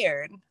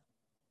inspired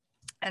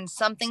and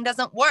something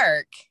doesn't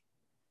work,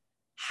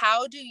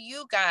 how do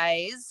you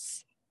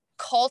guys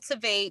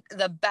cultivate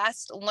the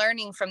best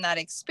learning from that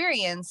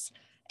experience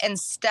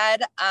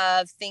instead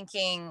of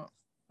thinking,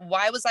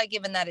 why was I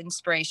given that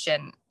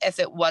inspiration if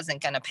it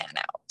wasn't going to pan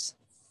out?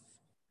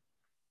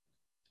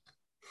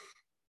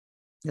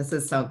 This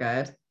is so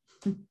good.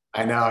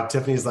 I know.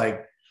 Tiffany's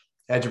like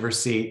edge of her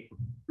seat.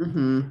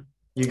 Mm-hmm.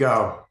 You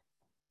go.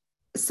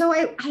 So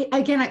I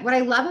what I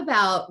love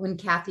about when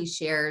Kathy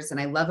shares, and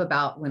I love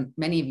about when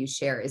many of you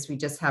share, is we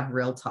just have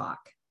real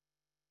talk.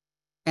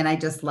 And I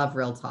just love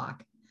real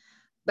talk.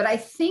 But I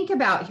think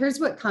about,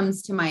 here's what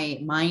comes to my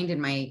mind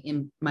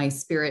and my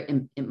spirit,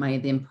 and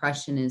the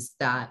impression is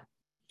that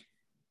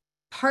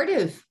part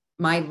of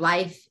my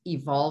life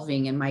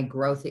evolving and my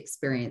growth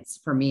experience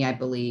for me, I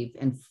believe,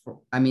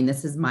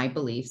 this is my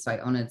belief, so I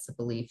own it's a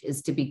belief,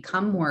 is to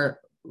become more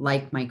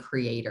like my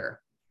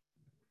creator.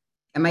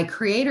 And my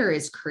creator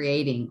is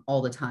creating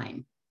all the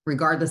time,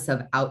 regardless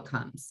of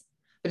outcomes.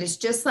 But it's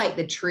just like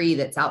the tree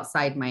that's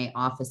outside my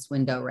office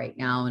window right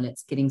now, and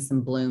it's getting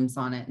some blooms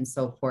on it and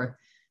so forth.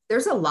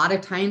 There's a lot of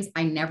times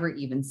I never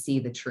even see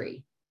the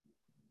tree.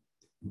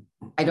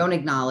 I don't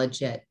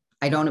acknowledge it.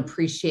 I don't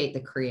appreciate the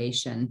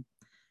creation.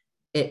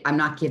 I'm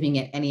not giving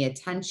it any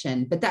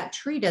attention, but that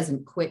tree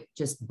doesn't quit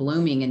just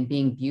blooming and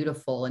being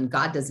beautiful, and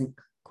God doesn't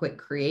quit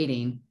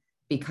creating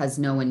because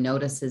no one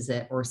notices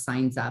it or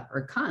signs up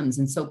or comes.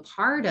 And so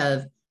part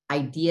of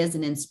ideas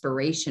and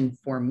inspiration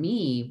for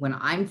me when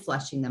I'm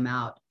fleshing them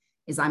out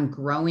is I'm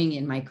growing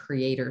in my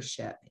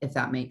creatorship, if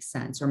that makes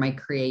sense, or my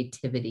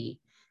creativity.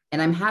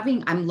 And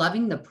I'm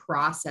loving the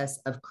process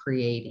of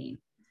creating.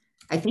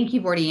 I think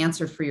you've already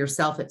answered for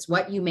yourself. It's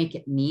what you make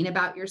it mean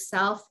about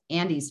yourself.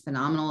 Andy's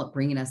phenomenal at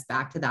bringing us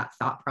back to that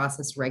thought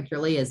process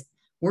regularly. Is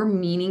we're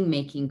meaning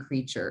making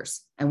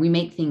creatures, and we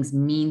make things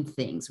mean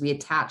things. We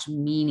attach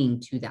meaning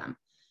to them.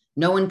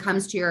 No one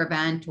comes to your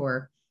event,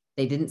 or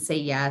they didn't say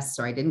yes,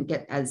 or I didn't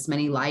get as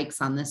many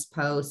likes on this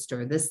post,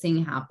 or this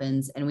thing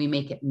happens, and we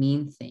make it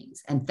mean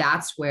things. And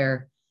that's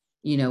where,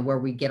 where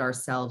we get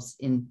ourselves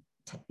in,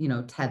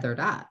 tethered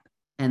up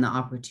and the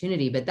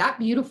opportunity. But that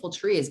beautiful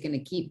tree is going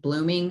to keep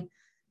blooming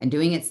and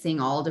doing its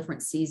thing all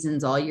different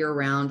seasons, all year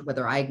round,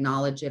 whether I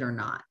acknowledge it or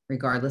not,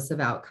 regardless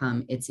of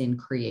outcome. It's in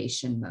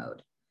creation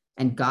mode,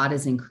 and God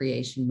is in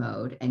creation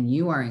mode, and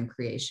you are in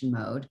creation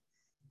mode.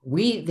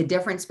 The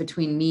difference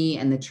between me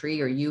and the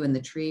tree, or you and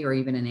the tree, or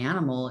even an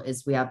animal,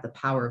 is we have the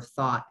power of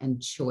thought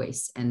and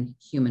choice and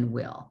human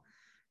will.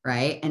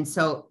 Right. And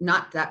so,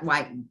 not that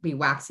why be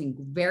waxing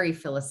very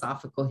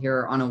philosophical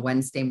here on a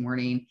Wednesday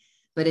morning,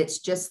 but it's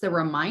just the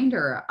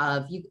reminder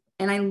of you.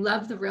 And I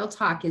love the real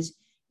talk is,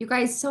 you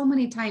guys, so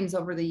many times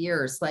over the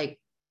years, like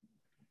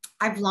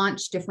I've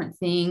launched different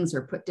things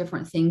or put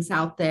different things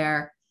out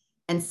there,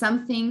 and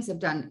some things have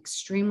done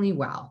extremely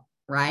well,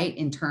 right?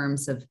 In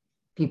terms of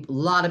people,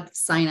 a lot of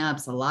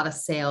signups, a lot of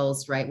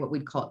sales, right? What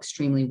we'd call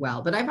extremely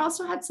well. But I've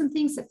also had some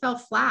things that fell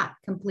flat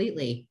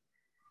completely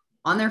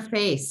on their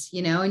face,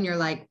 and you're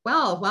like,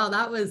 well, wow,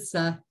 that was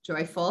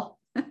joyful.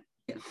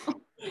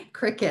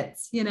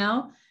 Crickets,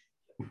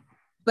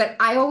 but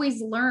I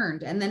always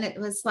learned. And then it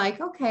was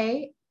like,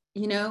 okay,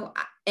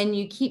 and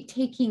you keep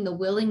taking the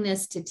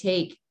willingness to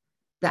take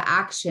the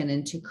action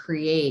and to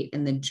create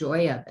and the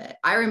joy of it.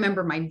 I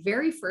remember my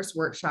very first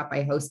workshop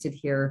I hosted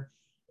here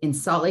in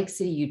Salt Lake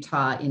City,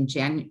 Utah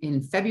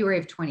in February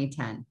of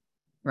 2010,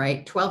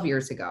 right? 12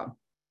 years ago.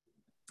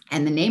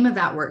 And the name of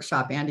that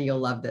workshop, Andy, you'll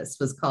love this,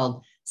 was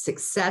called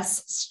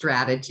Success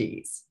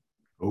Strategies.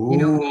 Ooh.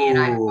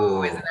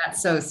 Isn't that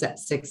so?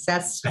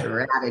 Success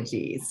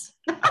Strategies.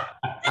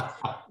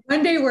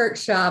 One day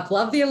workshop,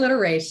 love the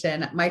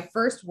alliteration. My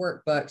first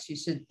workbooks, you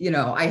should,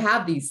 I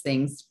have these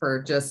things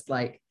for just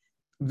like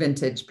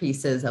vintage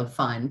pieces of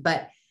fun.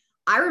 But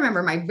I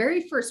remember my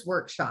very first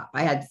workshop,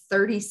 I had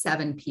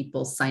 37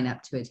 people sign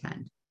up to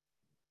attend.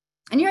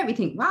 And you might be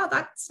thinking, wow,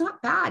 that's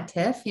not bad,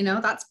 Tiff.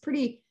 That's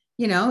pretty,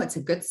 it's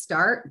a good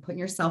start, putting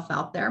yourself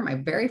out there. My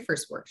very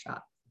first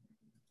workshop,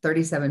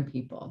 37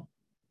 people.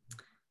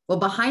 Well,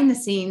 behind the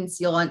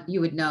scenes,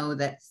 you would know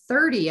that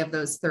 30 of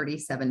those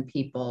 37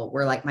 people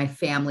were like my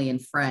family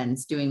and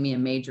friends doing me a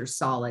major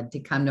solid to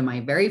come to my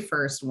very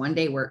first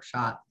one-day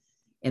workshop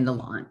in the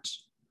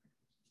launch.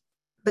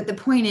 But the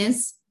point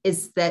is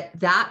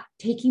that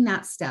taking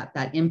that step,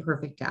 that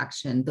imperfect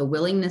action, the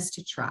willingness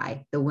to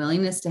try, the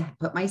willingness to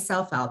put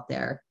myself out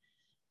there,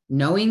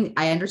 knowing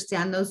I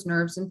understand those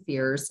nerves and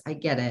fears, I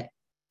get it.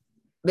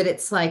 But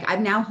it's like,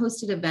 I've now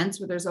hosted events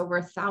where there's over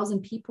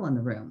 1,000 people in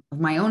the room of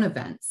my own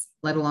events,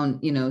 let alone,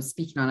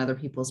 speaking on other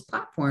people's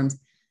platforms.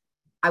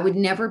 I would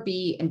never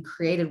be and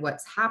created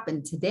what's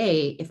happened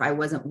today if I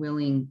wasn't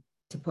willing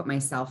to put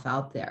myself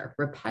out there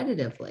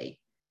repetitively.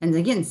 And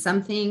again,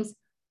 some things,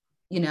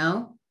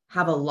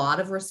 have a lot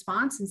of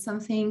response, and some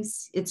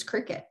things it's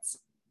crickets.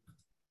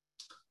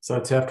 So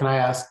Tiff, can I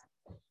ask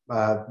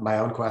my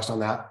own question on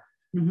that?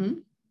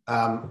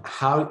 Mm-hmm.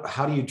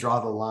 How do you draw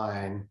the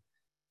line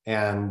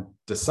and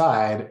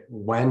decide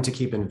when to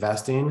keep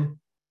investing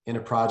in a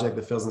project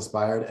that feels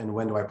inspired, and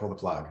when do I pull the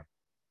plug?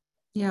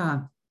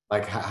 Yeah.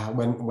 Like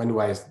when do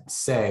I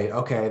say,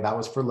 okay, that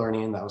was for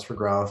learning, that was for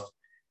growth,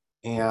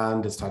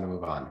 and it's time to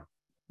move on?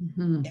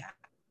 Mm-hmm. Yeah.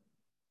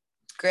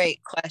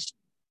 Great question.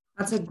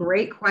 That's a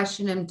great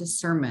question and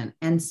discernment.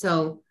 And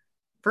so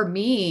for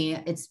me,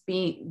 it's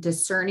being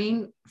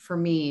discerning for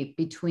me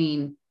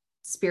between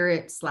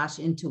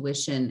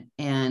spirit/intuition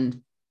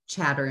and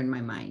chatter in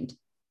my mind.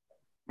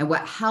 And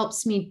what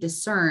helps me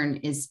discern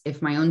is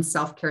if my own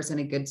self-care is in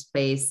a good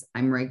space,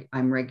 I'm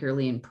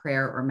regularly in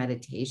prayer or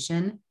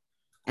meditation,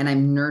 and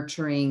I'm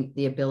nurturing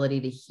the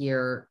ability to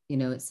hear,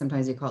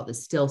 sometimes you call it the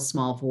still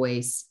small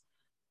voice,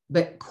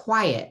 but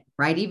quiet,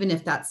 right? Even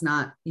if that's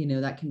not,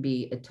 that can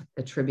be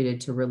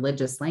attributed to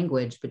religious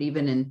language, but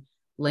even in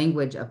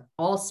language of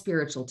all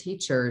spiritual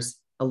teachers,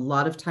 a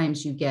lot of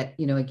times you get,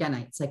 again,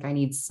 it's like, I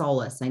need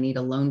solace. I need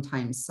alone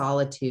time,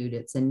 solitude.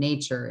 It's in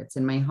nature. It's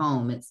in my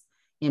home. It's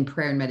in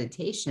prayer and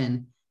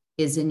meditation,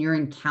 is you're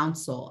in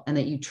counsel, and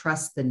that you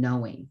trust the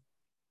knowing.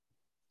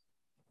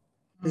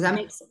 Does that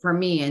make sense for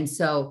me? And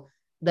so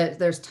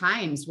there's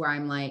times where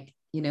I'm like,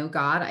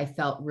 God, I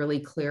felt really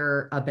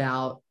clear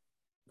about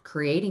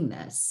creating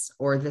this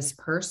or this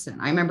person.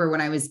 I remember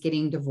when I was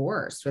getting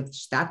divorced,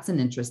 which that's an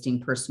interesting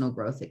personal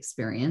growth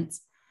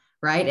experience,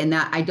 right? And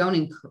that I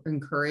don't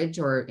encourage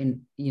or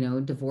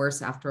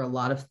divorce after a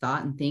lot of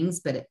thought and things,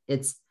 but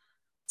it's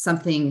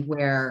something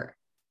where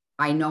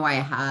I know I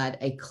had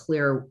a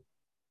clear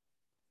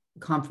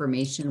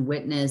confirmation,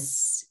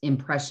 witness,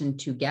 impression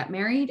to get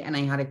married. And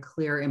I had a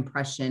clear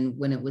impression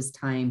when it was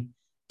time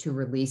to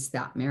release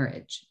that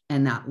marriage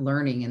and that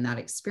learning and that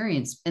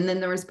experience. And then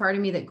there was part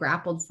of me that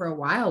grappled for a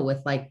while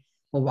with like,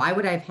 well, why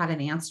would I have had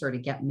an answer to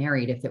get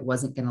married if it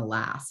wasn't going to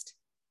last?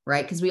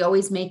 right? Because we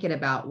always make it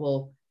about,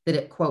 well, that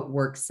it quote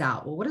works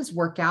out. Well, what does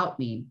work out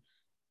mean?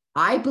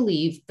 I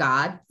believe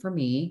God, for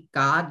me,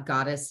 God,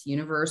 goddess,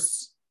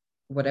 universe,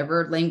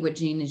 whatever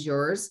languaging is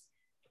yours,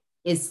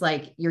 is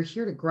like, you're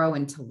here to grow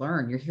and to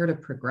learn. You're here to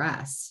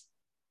progress.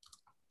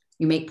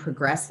 You make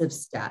progressive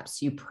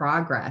steps, you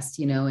progress,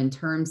 in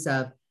terms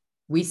of,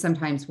 we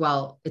sometimes,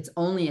 well, it's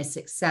only a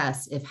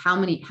success if how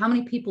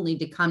many people need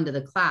to come to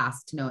the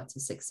class to know it's a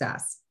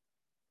success.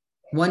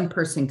 One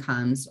person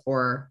comes,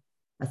 or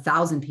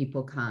 1,000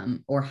 people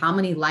come, or how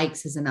many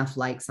likes is enough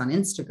likes on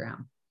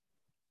Instagram,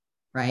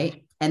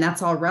 right? And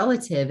that's all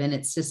relative, and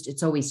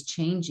it's always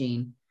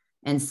changing.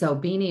 And so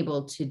being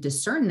able to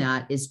discern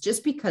that is,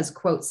 just because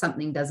quote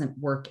something doesn't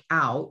work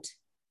out,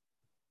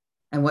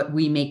 and what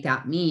we make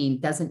that mean,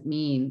 doesn't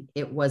mean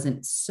it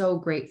wasn't so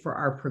great for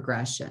our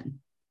progression.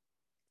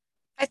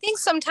 I think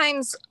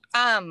sometimes,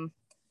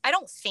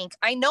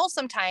 I know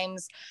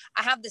sometimes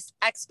I have this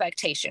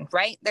expectation,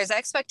 right? There's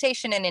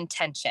expectation and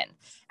intention.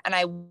 And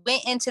I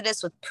went into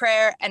this with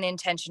prayer and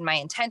intention. My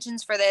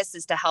intentions for this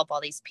is to help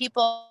all these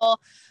people.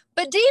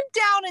 But deep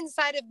down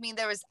inside of me,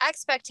 there was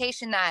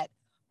expectation that,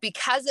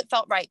 because it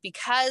felt right,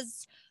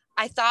 because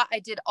I thought I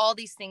did all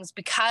these things,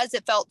 because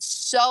it felt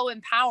so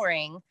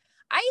empowering,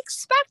 I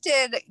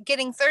expected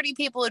getting 30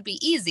 people would be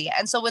easy.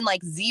 And so when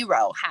like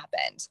 0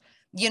 happened,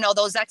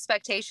 those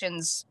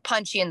expectations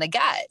punch you in the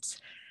gut.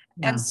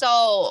 Yeah. And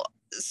so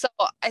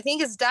I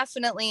think it's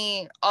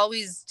definitely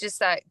always just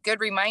that good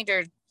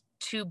reminder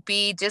to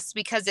be, just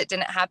because it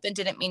didn't happen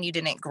didn't mean you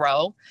didn't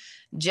grow.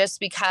 Just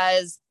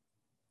because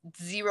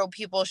 0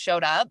 people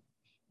showed up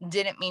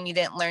didn't mean you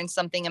didn't learn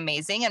something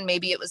amazing. And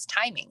maybe it was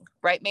timing,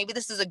 right? Maybe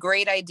this is a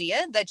great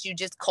idea that you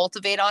just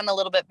cultivate on a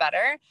little bit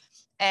better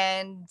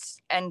and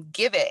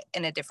give it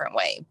in a different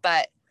way.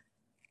 But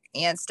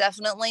yeah, it's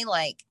definitely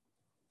like,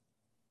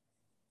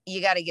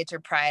 you got to get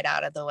your pride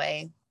out of the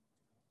way.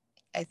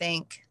 I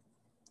think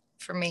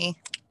for me,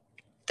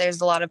 there's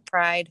a lot of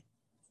pride.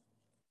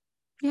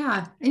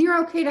 Yeah. And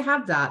you're okay to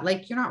have that.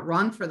 Like, you're not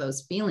wrong for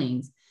those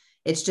feelings.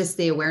 It's just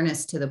the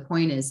awareness to the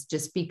point is,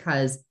 just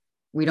because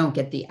we don't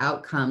get the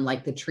outcome,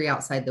 like the tree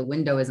outside the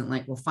window isn't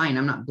like, well, fine,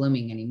 I'm not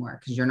blooming anymore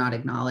because you're not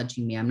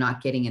acknowledging me. I'm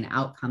not getting an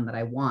outcome that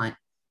I want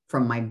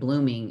from my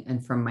blooming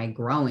and from my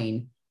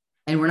growing.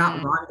 And we're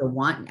not wrong to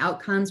want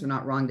outcomes. We're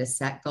not wrong to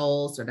set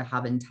goals or to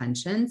have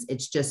intentions.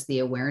 It's just the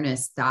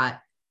awareness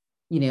that,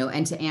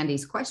 and to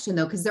Andy's question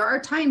though, because there are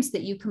times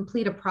that you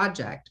complete a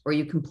project, or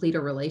you complete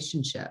a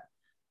relationship,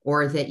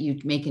 or that you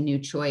make a new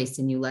choice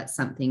and you let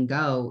something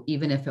go,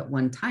 even if at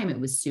one time it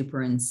was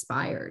super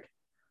inspired.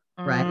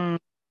 Right.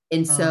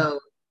 And so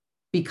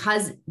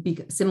because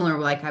similar,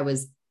 like I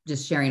was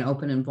just sharing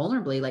open and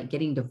vulnerably, like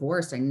getting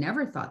divorced, I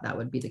never thought that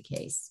would be the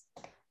case,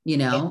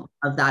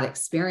 of that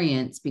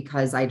experience,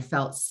 because I'd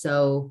felt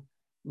so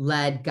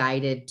led,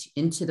 guided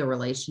into the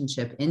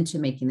relationship, into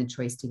making the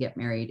choice to get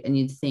married. And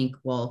you'd think,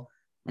 well,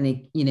 and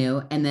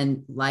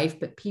then life,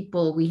 but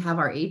people, we have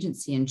our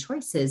agency and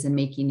choices and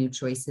making new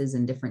choices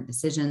and different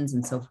decisions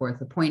and so forth.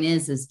 The point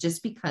is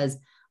just because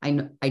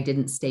I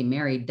didn't stay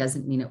married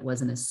doesn't mean it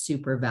wasn't a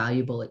super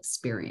valuable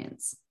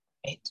experience.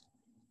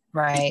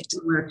 Right.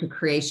 Similar to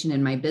creation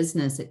in my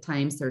business, at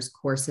times there's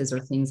courses or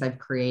things I've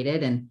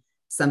created, and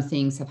some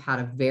things have had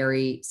a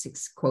very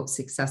quote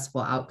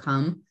successful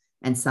outcome,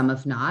 and some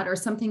have not, or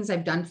some things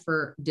I've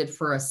did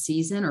for a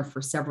season or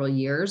for several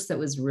years that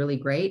was really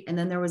great. And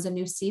then there was a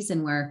new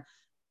season where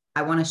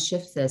I want to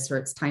shift this, or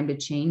it's time to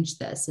change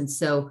this. And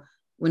so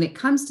when it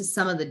comes to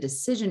some of the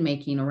decision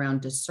making around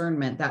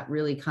discernment, that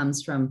really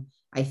comes from,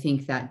 I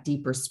think, that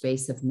deeper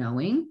space of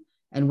knowing,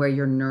 and where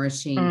you're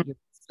nourishing your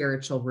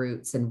spiritual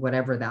roots and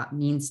whatever that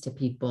means to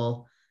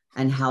people,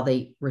 and how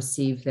they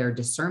receive their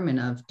discernment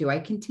of, do I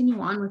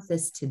continue on with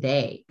this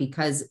today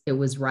because it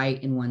was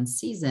right in one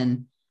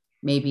season?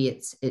 Maybe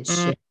it's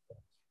shifted,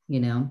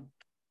 Do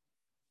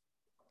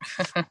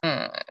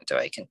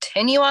I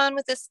continue on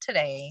with this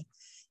today,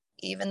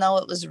 even though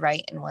it was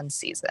right in one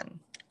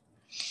season?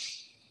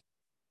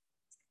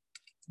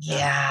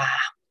 Yeah.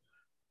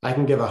 I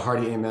can give a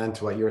hearty amen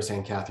to what you were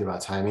saying, Kathy,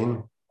 about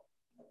timing,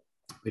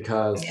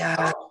 because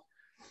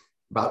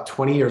about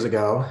 20 years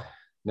ago,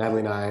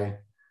 Natalie and I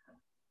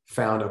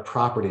found a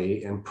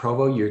property in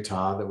Provo,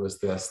 Utah, that was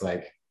this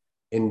like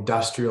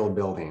industrial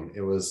building.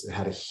 It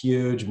had a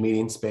huge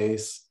meeting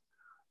space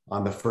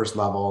on the first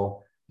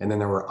level, and then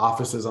there were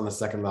offices on the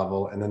second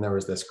level, and then there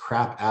was this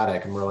crap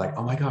attic, and we're like,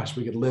 oh my gosh,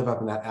 we could live up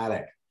in that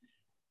attic.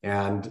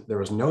 And there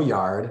was no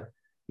yard,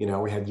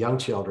 we had young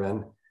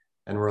children,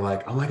 and we're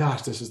like, oh my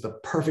gosh, this is the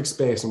perfect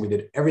space. And we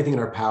did everything in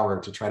our power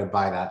to try to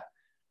buy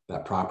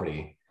that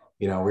property.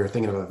 We were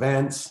thinking of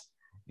events,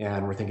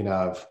 and we're thinking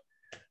of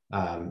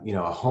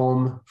a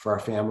home for our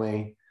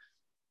family.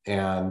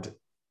 And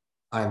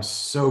I'm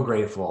so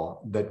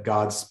grateful that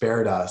God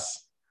spared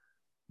us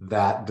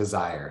that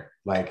desire,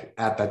 like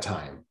at that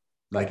time.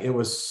 Like it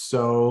would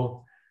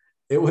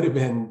have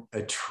been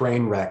a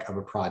train wreck of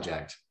a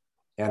project.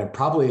 And it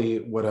probably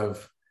would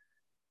have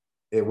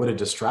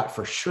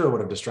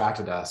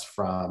distracted us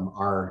from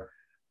our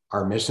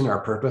our mission,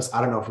 our purpose.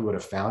 I don't know if we would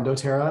have found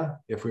doTERRA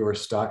if we were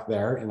stuck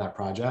there in that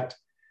project.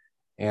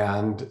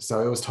 And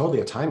so it was totally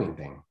a timing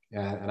thing.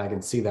 And I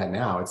can see that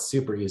now. It's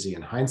super easy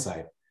in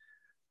hindsight,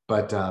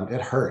 but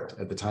it hurt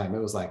at the time.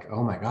 It was like,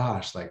 oh my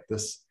gosh, like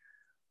this,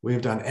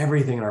 we've done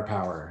everything in our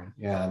power.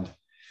 And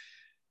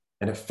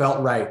it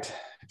felt right.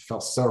 It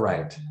felt so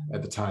right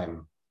at the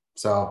time.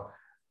 So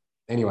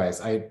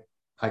anyways, I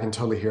can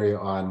totally hear you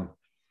on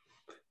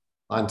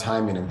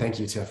timing. And thank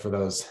you, Tiff, for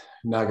those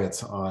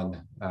nuggets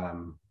on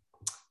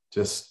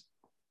just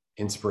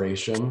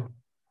inspiration,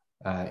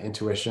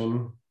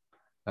 intuition,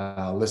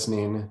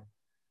 listening,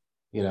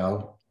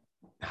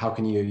 how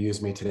can you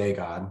use me today,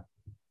 God?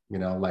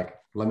 Like,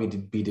 let me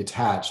be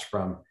detached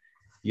from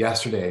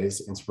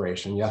yesterday's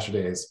inspiration,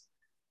 yesterday's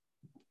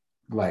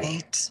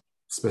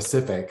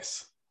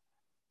specifics.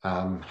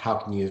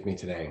 How can you use me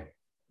today?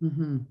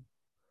 Mm-hmm.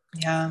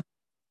 Yeah.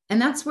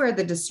 And that's where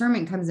the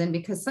discernment comes in,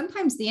 because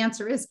sometimes the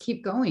answer is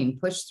keep going,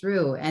 push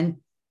through and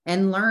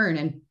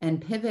learn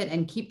and pivot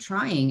and keep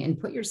trying and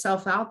put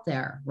yourself out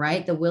there,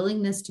 right? The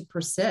willingness to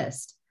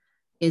persist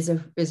is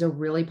a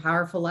really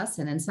powerful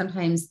lesson. And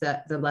sometimes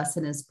the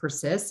lesson is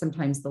persist.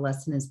 Sometimes the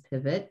lesson is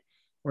pivot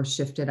or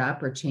shift it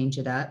up or change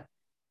it up.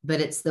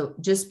 But it's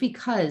just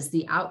because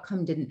the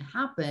outcome didn't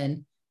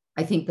happen,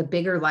 I think the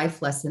bigger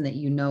life lesson that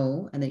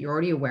and that you're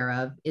already aware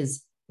of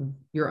is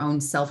your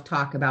own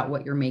self-talk about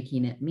what you're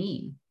making it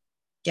mean.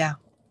 Yeah.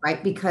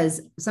 Right.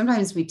 Because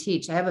sometimes we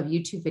teach, I have a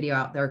YouTube video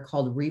out there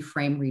called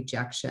Reframe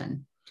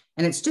Rejection.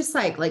 And it's just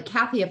like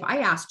Kathy, if I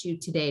asked you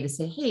today to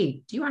say,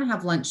 hey, do you want to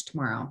have lunch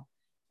tomorrow?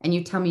 And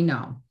you tell me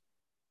no,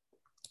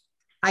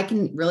 I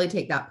can really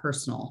take that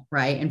personal,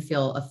 right? And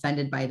feel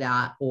offended by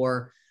that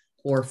or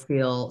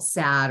feel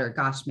sad or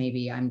gosh,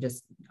 maybe I'm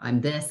this, I'm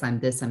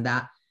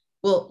that.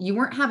 Well, you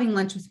weren't having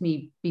lunch with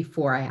me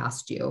before I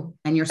asked you,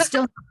 and you're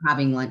still not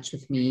having lunch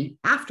with me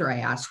after I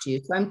asked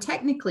you. So I'm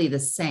technically the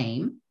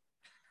same.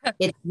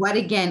 It's what,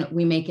 again,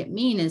 we make it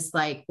mean is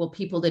like, well,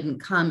 people didn't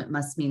come. It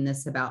must mean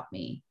this about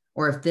me.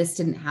 Or if this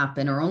didn't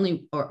happen, or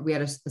we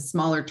had a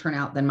smaller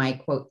turnout than my,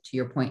 quote, to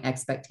your point,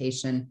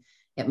 expectation,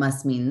 it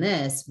must mean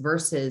this,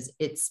 versus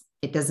it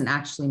doesn't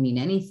actually mean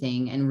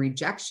anything. And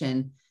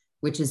rejection,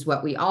 which is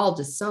what we all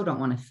just so don't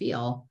want to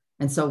feel.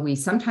 And so we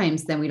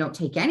sometimes then we don't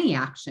take any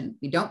action.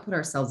 We don't put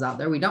ourselves out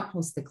there. We don't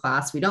host the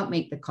class. We don't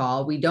make the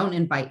call. We don't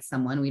invite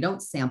someone. We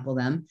don't sample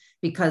them,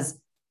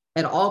 because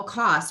at all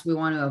costs, we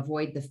want to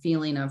avoid the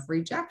feeling of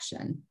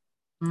rejection.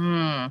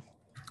 Mm.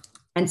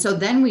 And so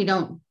then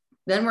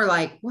we're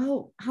like,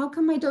 well, how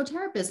come my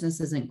doTERRA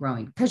business isn't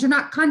growing? Because you're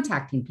not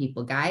contacting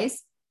people,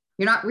 guys.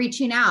 You're not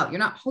reaching out. You're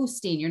not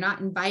hosting. You're not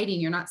inviting.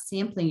 You're not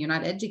sampling. You're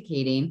not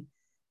educating.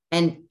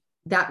 And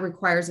that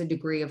requires a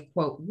degree of,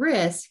 quote,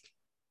 risk.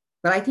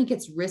 But I think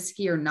it's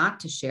riskier not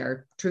to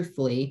share,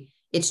 truthfully.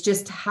 It's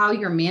just how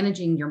you're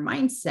managing your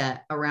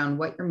mindset around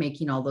what you're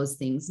making all those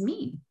things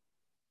mean.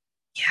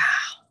 Yeah.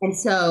 And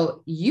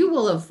so you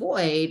will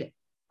avoid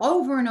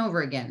over and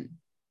over again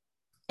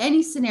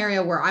any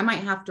scenario where I might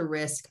have to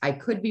risk, I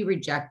could be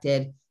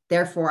rejected,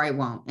 therefore I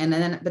won't.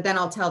 But then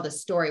I'll tell the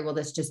story, well,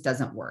 this just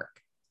doesn't work.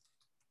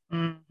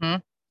 Mm-hmm.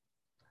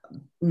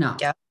 No,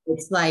 yeah.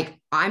 It's like,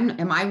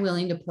 am I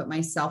willing to put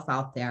myself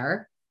out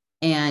there?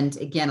 And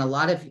again, a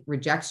lot of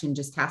rejection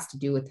just has to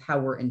do with how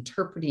we're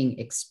interpreting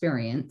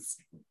experience.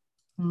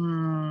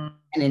 And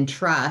in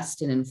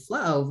trust and in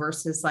flow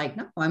versus like,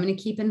 no, I'm going to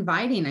keep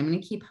inviting. I'm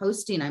going to keep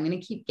hosting. I'm going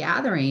to keep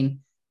gathering.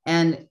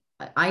 And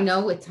I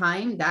know with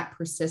time that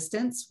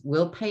persistence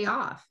will pay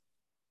off.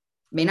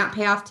 May not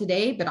pay off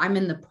today, but I'm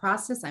in the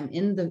process. I'm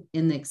in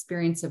the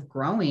experience of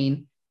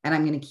growing, and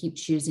I'm going to keep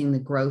choosing the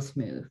growth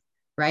move,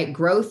 right?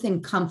 Growth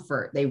and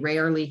comfort, they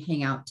rarely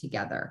hang out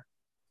together.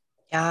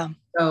 Yeah.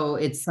 So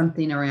it's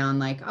something around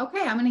like,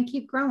 okay, I'm going to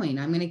keep growing.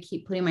 I'm going to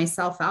keep putting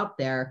myself out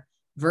there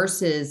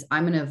versus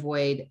I'm going to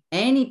avoid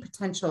any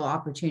potential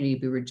opportunity to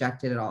be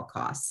rejected at all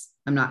costs.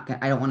 I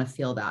don't want to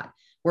feel that.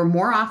 We're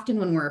more often,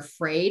 when we're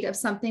afraid of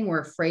something, we're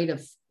afraid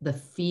of the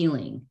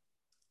feeling,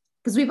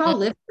 because we've all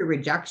lived through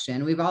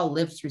rejection. We've all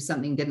lived through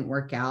something didn't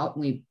work out.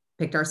 And we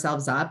picked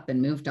ourselves up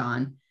and moved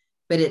on.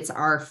 But it's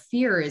our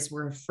fear is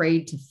we're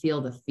afraid to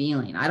feel the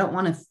feeling. I don't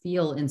want to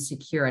feel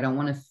insecure. I don't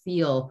want to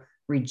feel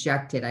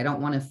rejected. I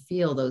don't want to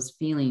feel those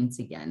feelings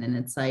again. And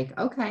it's like,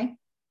 okay.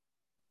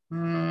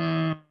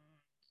 Yeah,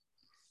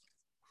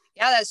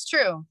 that's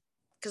true.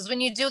 Because when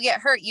you do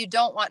get hurt, you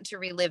don't want to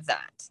relive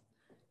that,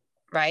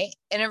 right?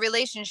 In a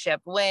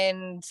relationship,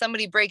 when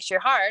somebody breaks your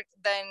heart,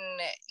 then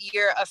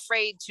you're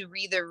afraid to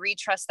either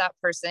retrust that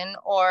person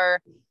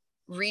or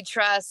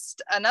retrust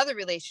another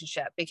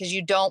relationship, because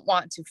you don't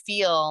want to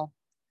feel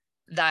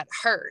that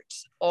hurt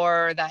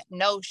or that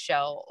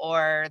no-show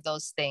or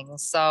those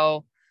things.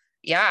 So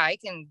yeah, I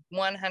can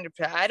 100%.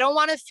 I don't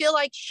want to feel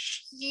like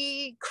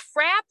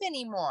crap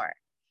anymore,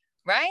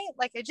 right?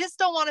 Like, I just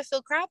don't want to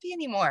feel crappy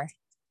anymore.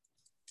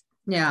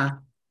 Yeah.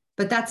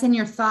 But that's in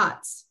your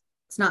thoughts.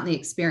 It's not in the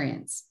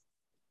experience.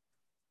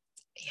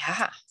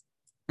 Yeah.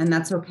 And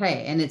that's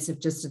okay. And it's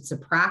a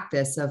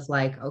practice of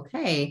like,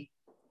 okay,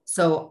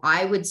 so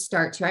I would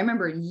start to, I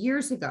remember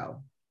years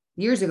ago,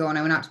 years ago when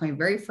I went out to my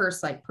very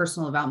first like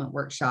personal development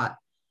workshop.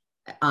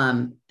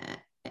 And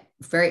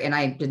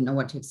I didn't know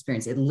what to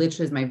experience. It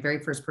literally was my very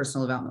first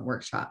personal development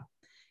workshop.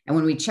 And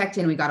when we checked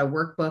in, we got a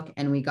workbook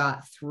and we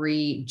got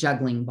 3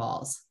 juggling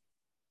balls.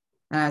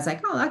 And I was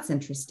like, oh, that's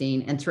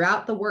interesting. And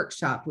throughout the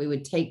workshop, we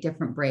would take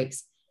different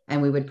breaks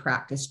and we would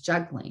practice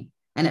juggling.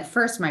 And at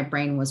first my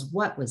brain was,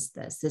 what was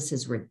this? This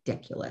is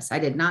ridiculous. I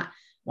did not,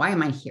 why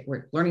am I here?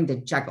 We're learning to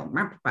juggle.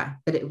 But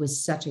it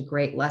was such a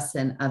great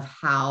lesson of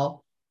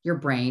how your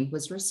brain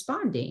was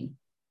responding.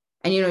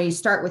 And, you know, you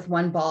start with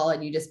 1 ball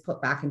and you just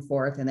put back and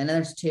forth, and then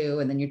there's 2,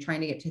 and then you're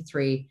trying to get to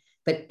 3.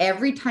 But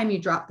every time you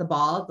drop the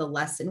ball, the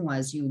lesson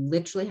was you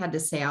literally had to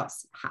say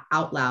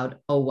out loud,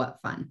 oh, what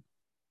fun.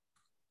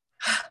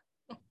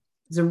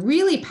 It's a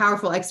really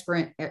powerful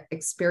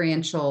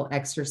experiential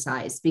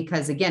exercise,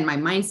 because again, my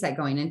mindset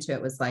going into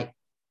it was like,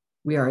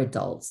 we are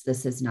adults.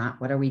 This is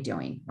not, what are we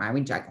doing? Why are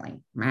we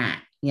juggling?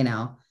 You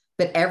know,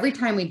 but every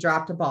time we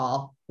dropped a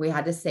ball, we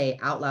had to say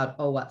out loud,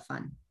 oh, what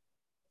fun.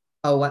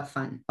 Oh, what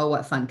fun. Oh,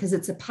 what fun. Because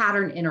it's a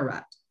pattern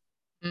interrupt.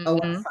 Mm-hmm. Oh,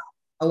 what fun.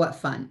 Oh, what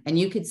fun. And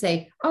you could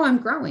say, oh, I'm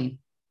growing.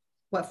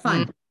 What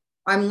fun. Mm-hmm.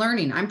 I'm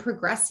learning. I'm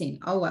progressing.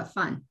 Oh, what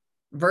fun.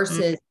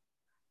 Versus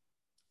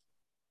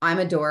I'm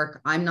a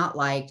dork. I'm not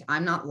liked.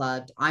 I'm not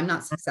loved. I'm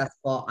not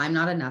successful. I'm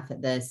not enough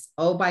at this.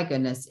 Oh my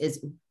goodness.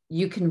 Is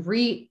you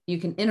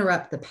can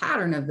interrupt the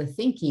pattern of the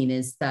thinking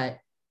is that,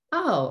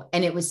 oh,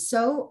 and it was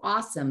so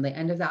awesome. The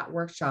end of that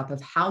workshop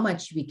of how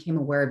much you became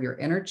aware of your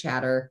inner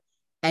chatter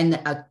and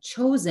a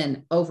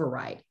chosen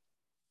override.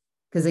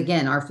 Because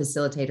again, our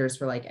facilitators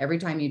were like, every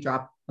time you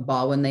drop a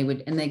ball, when they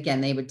would, and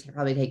again, they would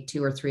probably take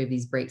 2 or 3 of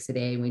these breaks a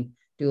day. And we'd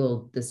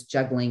do this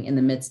juggling in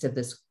the midst of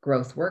this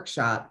growth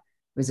workshop.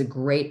 It was a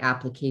great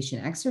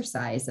application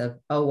exercise of,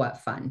 oh,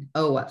 what fun.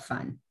 Oh, what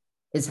fun.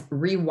 Is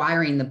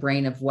rewiring the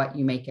brain of what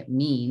you make it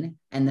mean,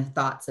 and the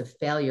thoughts of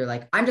failure.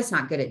 Like, I'm just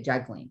not good at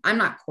juggling. I'm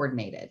not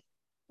coordinated,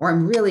 or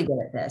I'm really good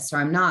at this, or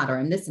I'm not, or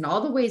I'm this, and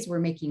all the ways we're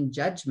making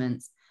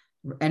judgments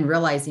and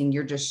realizing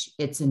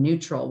it's a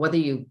neutral, whether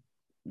you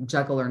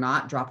juggle or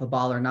not, drop a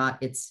ball or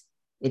not,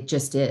 it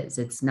just is.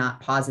 It's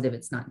not positive.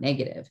 It's not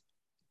negative,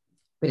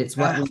 but it's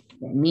what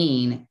we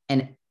mean,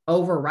 and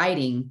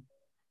overriding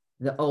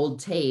the old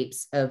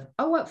tapes of,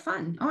 oh, what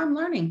fun. Oh, I'm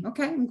learning.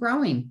 Okay. I'm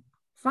growing.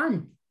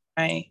 Fun.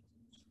 Right.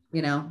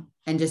 You know,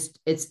 and just,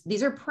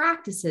 these are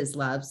practices,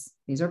 loves.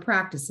 These are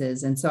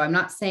practices. And so I'm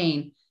not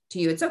saying to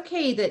you, it's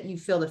okay that you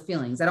feel the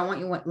feelings. I don't want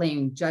you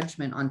laying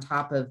judgment on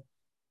top of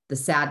the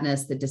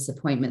sadness, the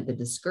disappointment, the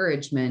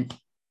discouragement.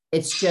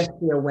 It's just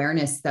the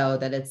awareness though,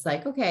 that it's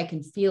like, okay, I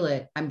can feel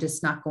it. I'm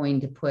just not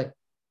going to put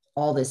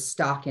all this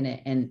stock in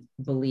it and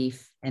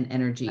belief and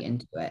energy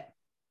into it.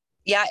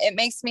 Yeah. It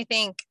makes me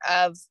think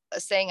of a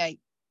saying I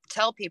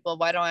tell people,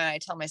 why don't I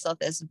tell myself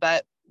this,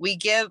 but we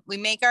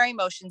make our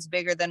emotions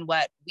bigger than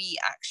what we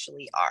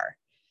actually are.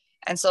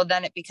 And so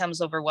then it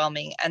becomes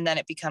overwhelming, and then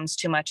it becomes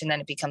too much. And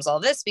then it becomes all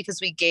this because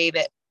we gave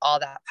it all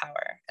that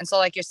power. And so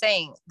like you're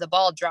saying, the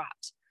ball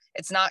dropped.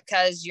 It's not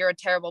because you're a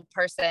terrible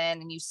person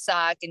and you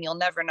suck and you'll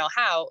never know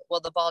how. Well,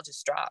 the ball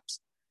just dropped.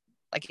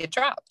 Like, it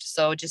dropped.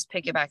 So just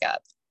pick it back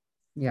up.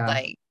 Yeah.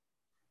 Like,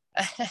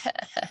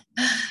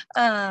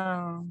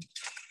 oh,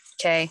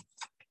 okay.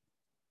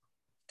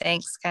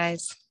 Thanks,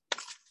 guys.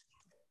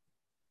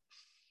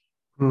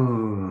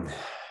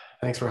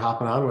 Thanks for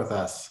hopping on with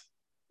us.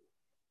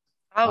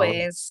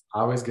 Always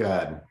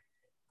good.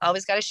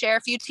 Always got to share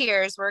a few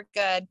tears. We're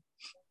good.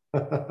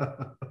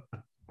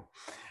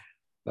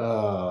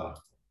 Oh,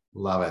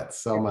 love it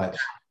so much.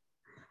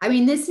 I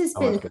mean, this has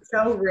been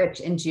so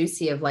rich and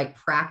juicy of like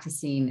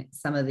practicing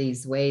some of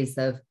these ways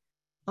of,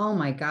 oh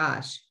my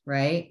gosh,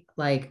 right?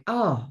 Like,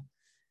 oh,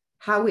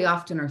 how we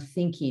often are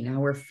thinking,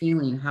 how we're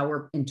feeling, how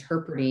we're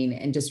interpreting,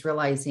 and just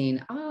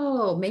realizing,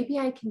 oh, maybe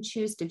I can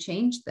choose to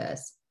change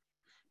this.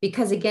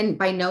 Because again,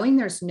 by knowing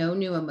there's no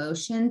new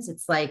emotions,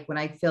 it's like when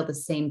I feel the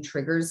same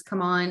triggers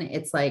come on,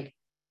 it's like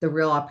the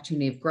real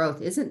opportunity of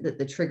growth isn't that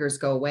the triggers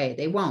go away.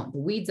 They won't. The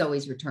weeds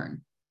always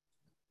return.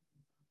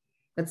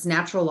 That's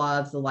natural law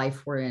of the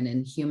life we're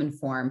in human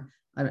form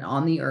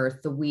on the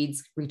earth. The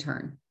weeds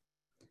return.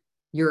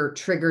 Your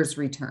triggers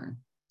return.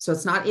 So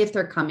it's not if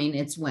they're coming,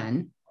 it's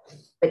when.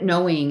 But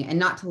knowing, and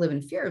not to live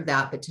in fear of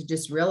that, but to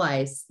just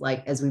realize,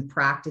 like, as we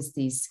practice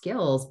these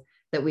skills,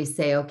 that we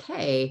say,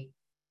 okay,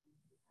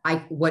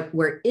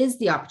 where is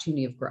the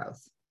opportunity of growth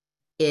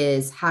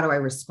is how do I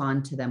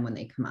respond to them when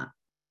they come up?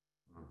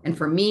 And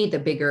for me, the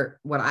bigger,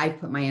 what I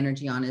put my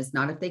energy on is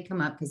not if they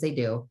come up, because they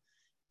do,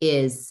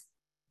 is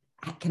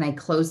can I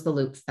close the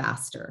loop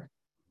faster?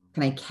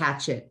 Can I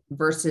catch it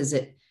versus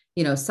it?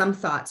 You know, some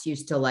thoughts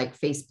used to like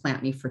face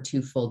plant me for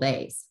 2 full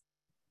days.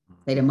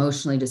 They'd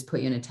emotionally just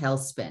put you in a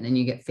tailspin and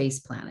you get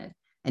face planted.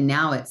 And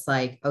now it's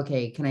like,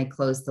 okay, can I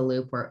close the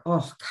loop where, oh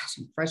gosh,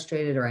 I'm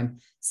frustrated, or I'm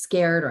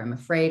scared, or I'm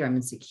afraid, or I'm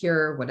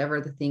insecure, whatever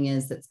the thing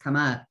is that's come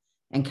up.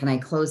 And can I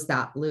close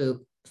that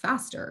loop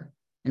faster?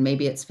 And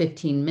maybe it's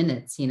 15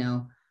 minutes, you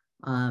know,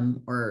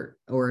 or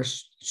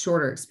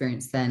shorter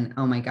experience than,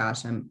 oh my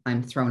gosh,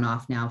 I'm thrown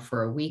off now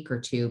for a week or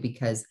 2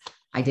 because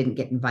I didn't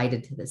get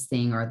invited to this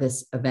thing, or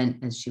this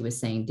event, as she was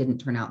saying, didn't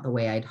turn out the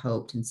way I'd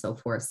hoped, and so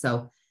forth.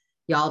 So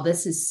y'all,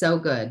 this is so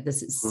good.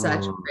 This is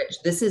such rich.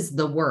 This is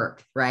the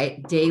work,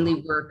 right?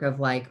 Daily work of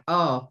like,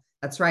 oh,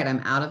 that's right. I'm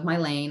out of my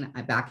lane.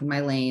 I'm back in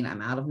my lane.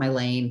 I'm out of my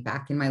lane,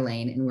 back in my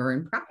lane. And we're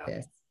in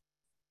practice.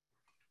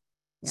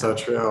 Yeah. So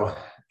true.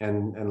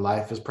 And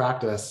life is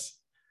practice.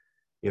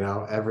 You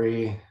know,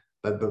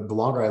 the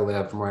longer I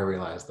live, the more I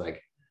realize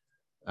like,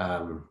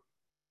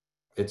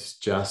 it's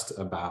just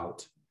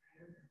about,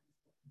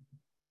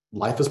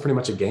 life is pretty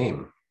much a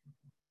game.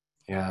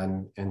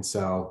 And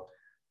so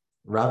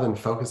rather than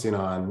focusing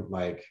on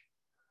like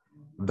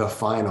the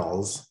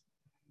finals,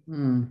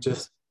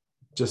 just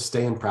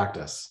stay in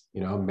practice.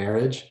 You know,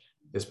 marriage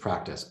is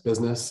practice,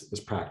 business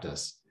is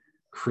practice,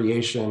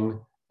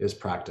 creation is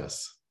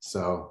practice.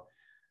 So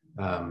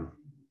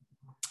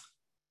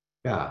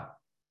yeah,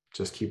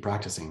 just keep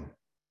practicing.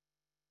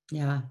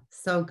 Yeah,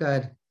 so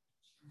good.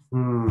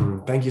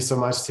 Thank you so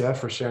much, Tiff,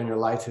 for sharing your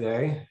light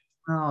today.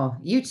 Oh,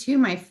 you too,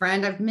 my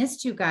friend. I've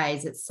missed you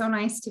guys. It's so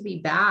nice to be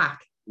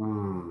back.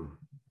 To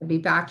be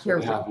back here.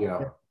 Good to have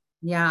you.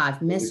 Yeah,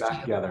 I've missed back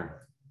you.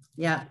 together.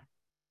 Yeah.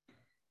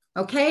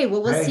 Okay,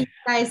 well, we'll Hey. see you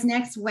guys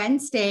next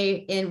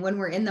Wednesday when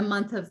we're in the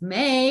month of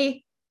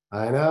May.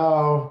 I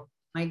know.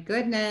 My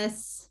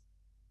goodness.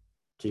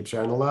 Keep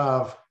sharing the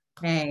love.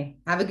 Hey,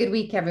 have a good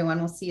week, everyone.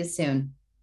 We'll see you soon.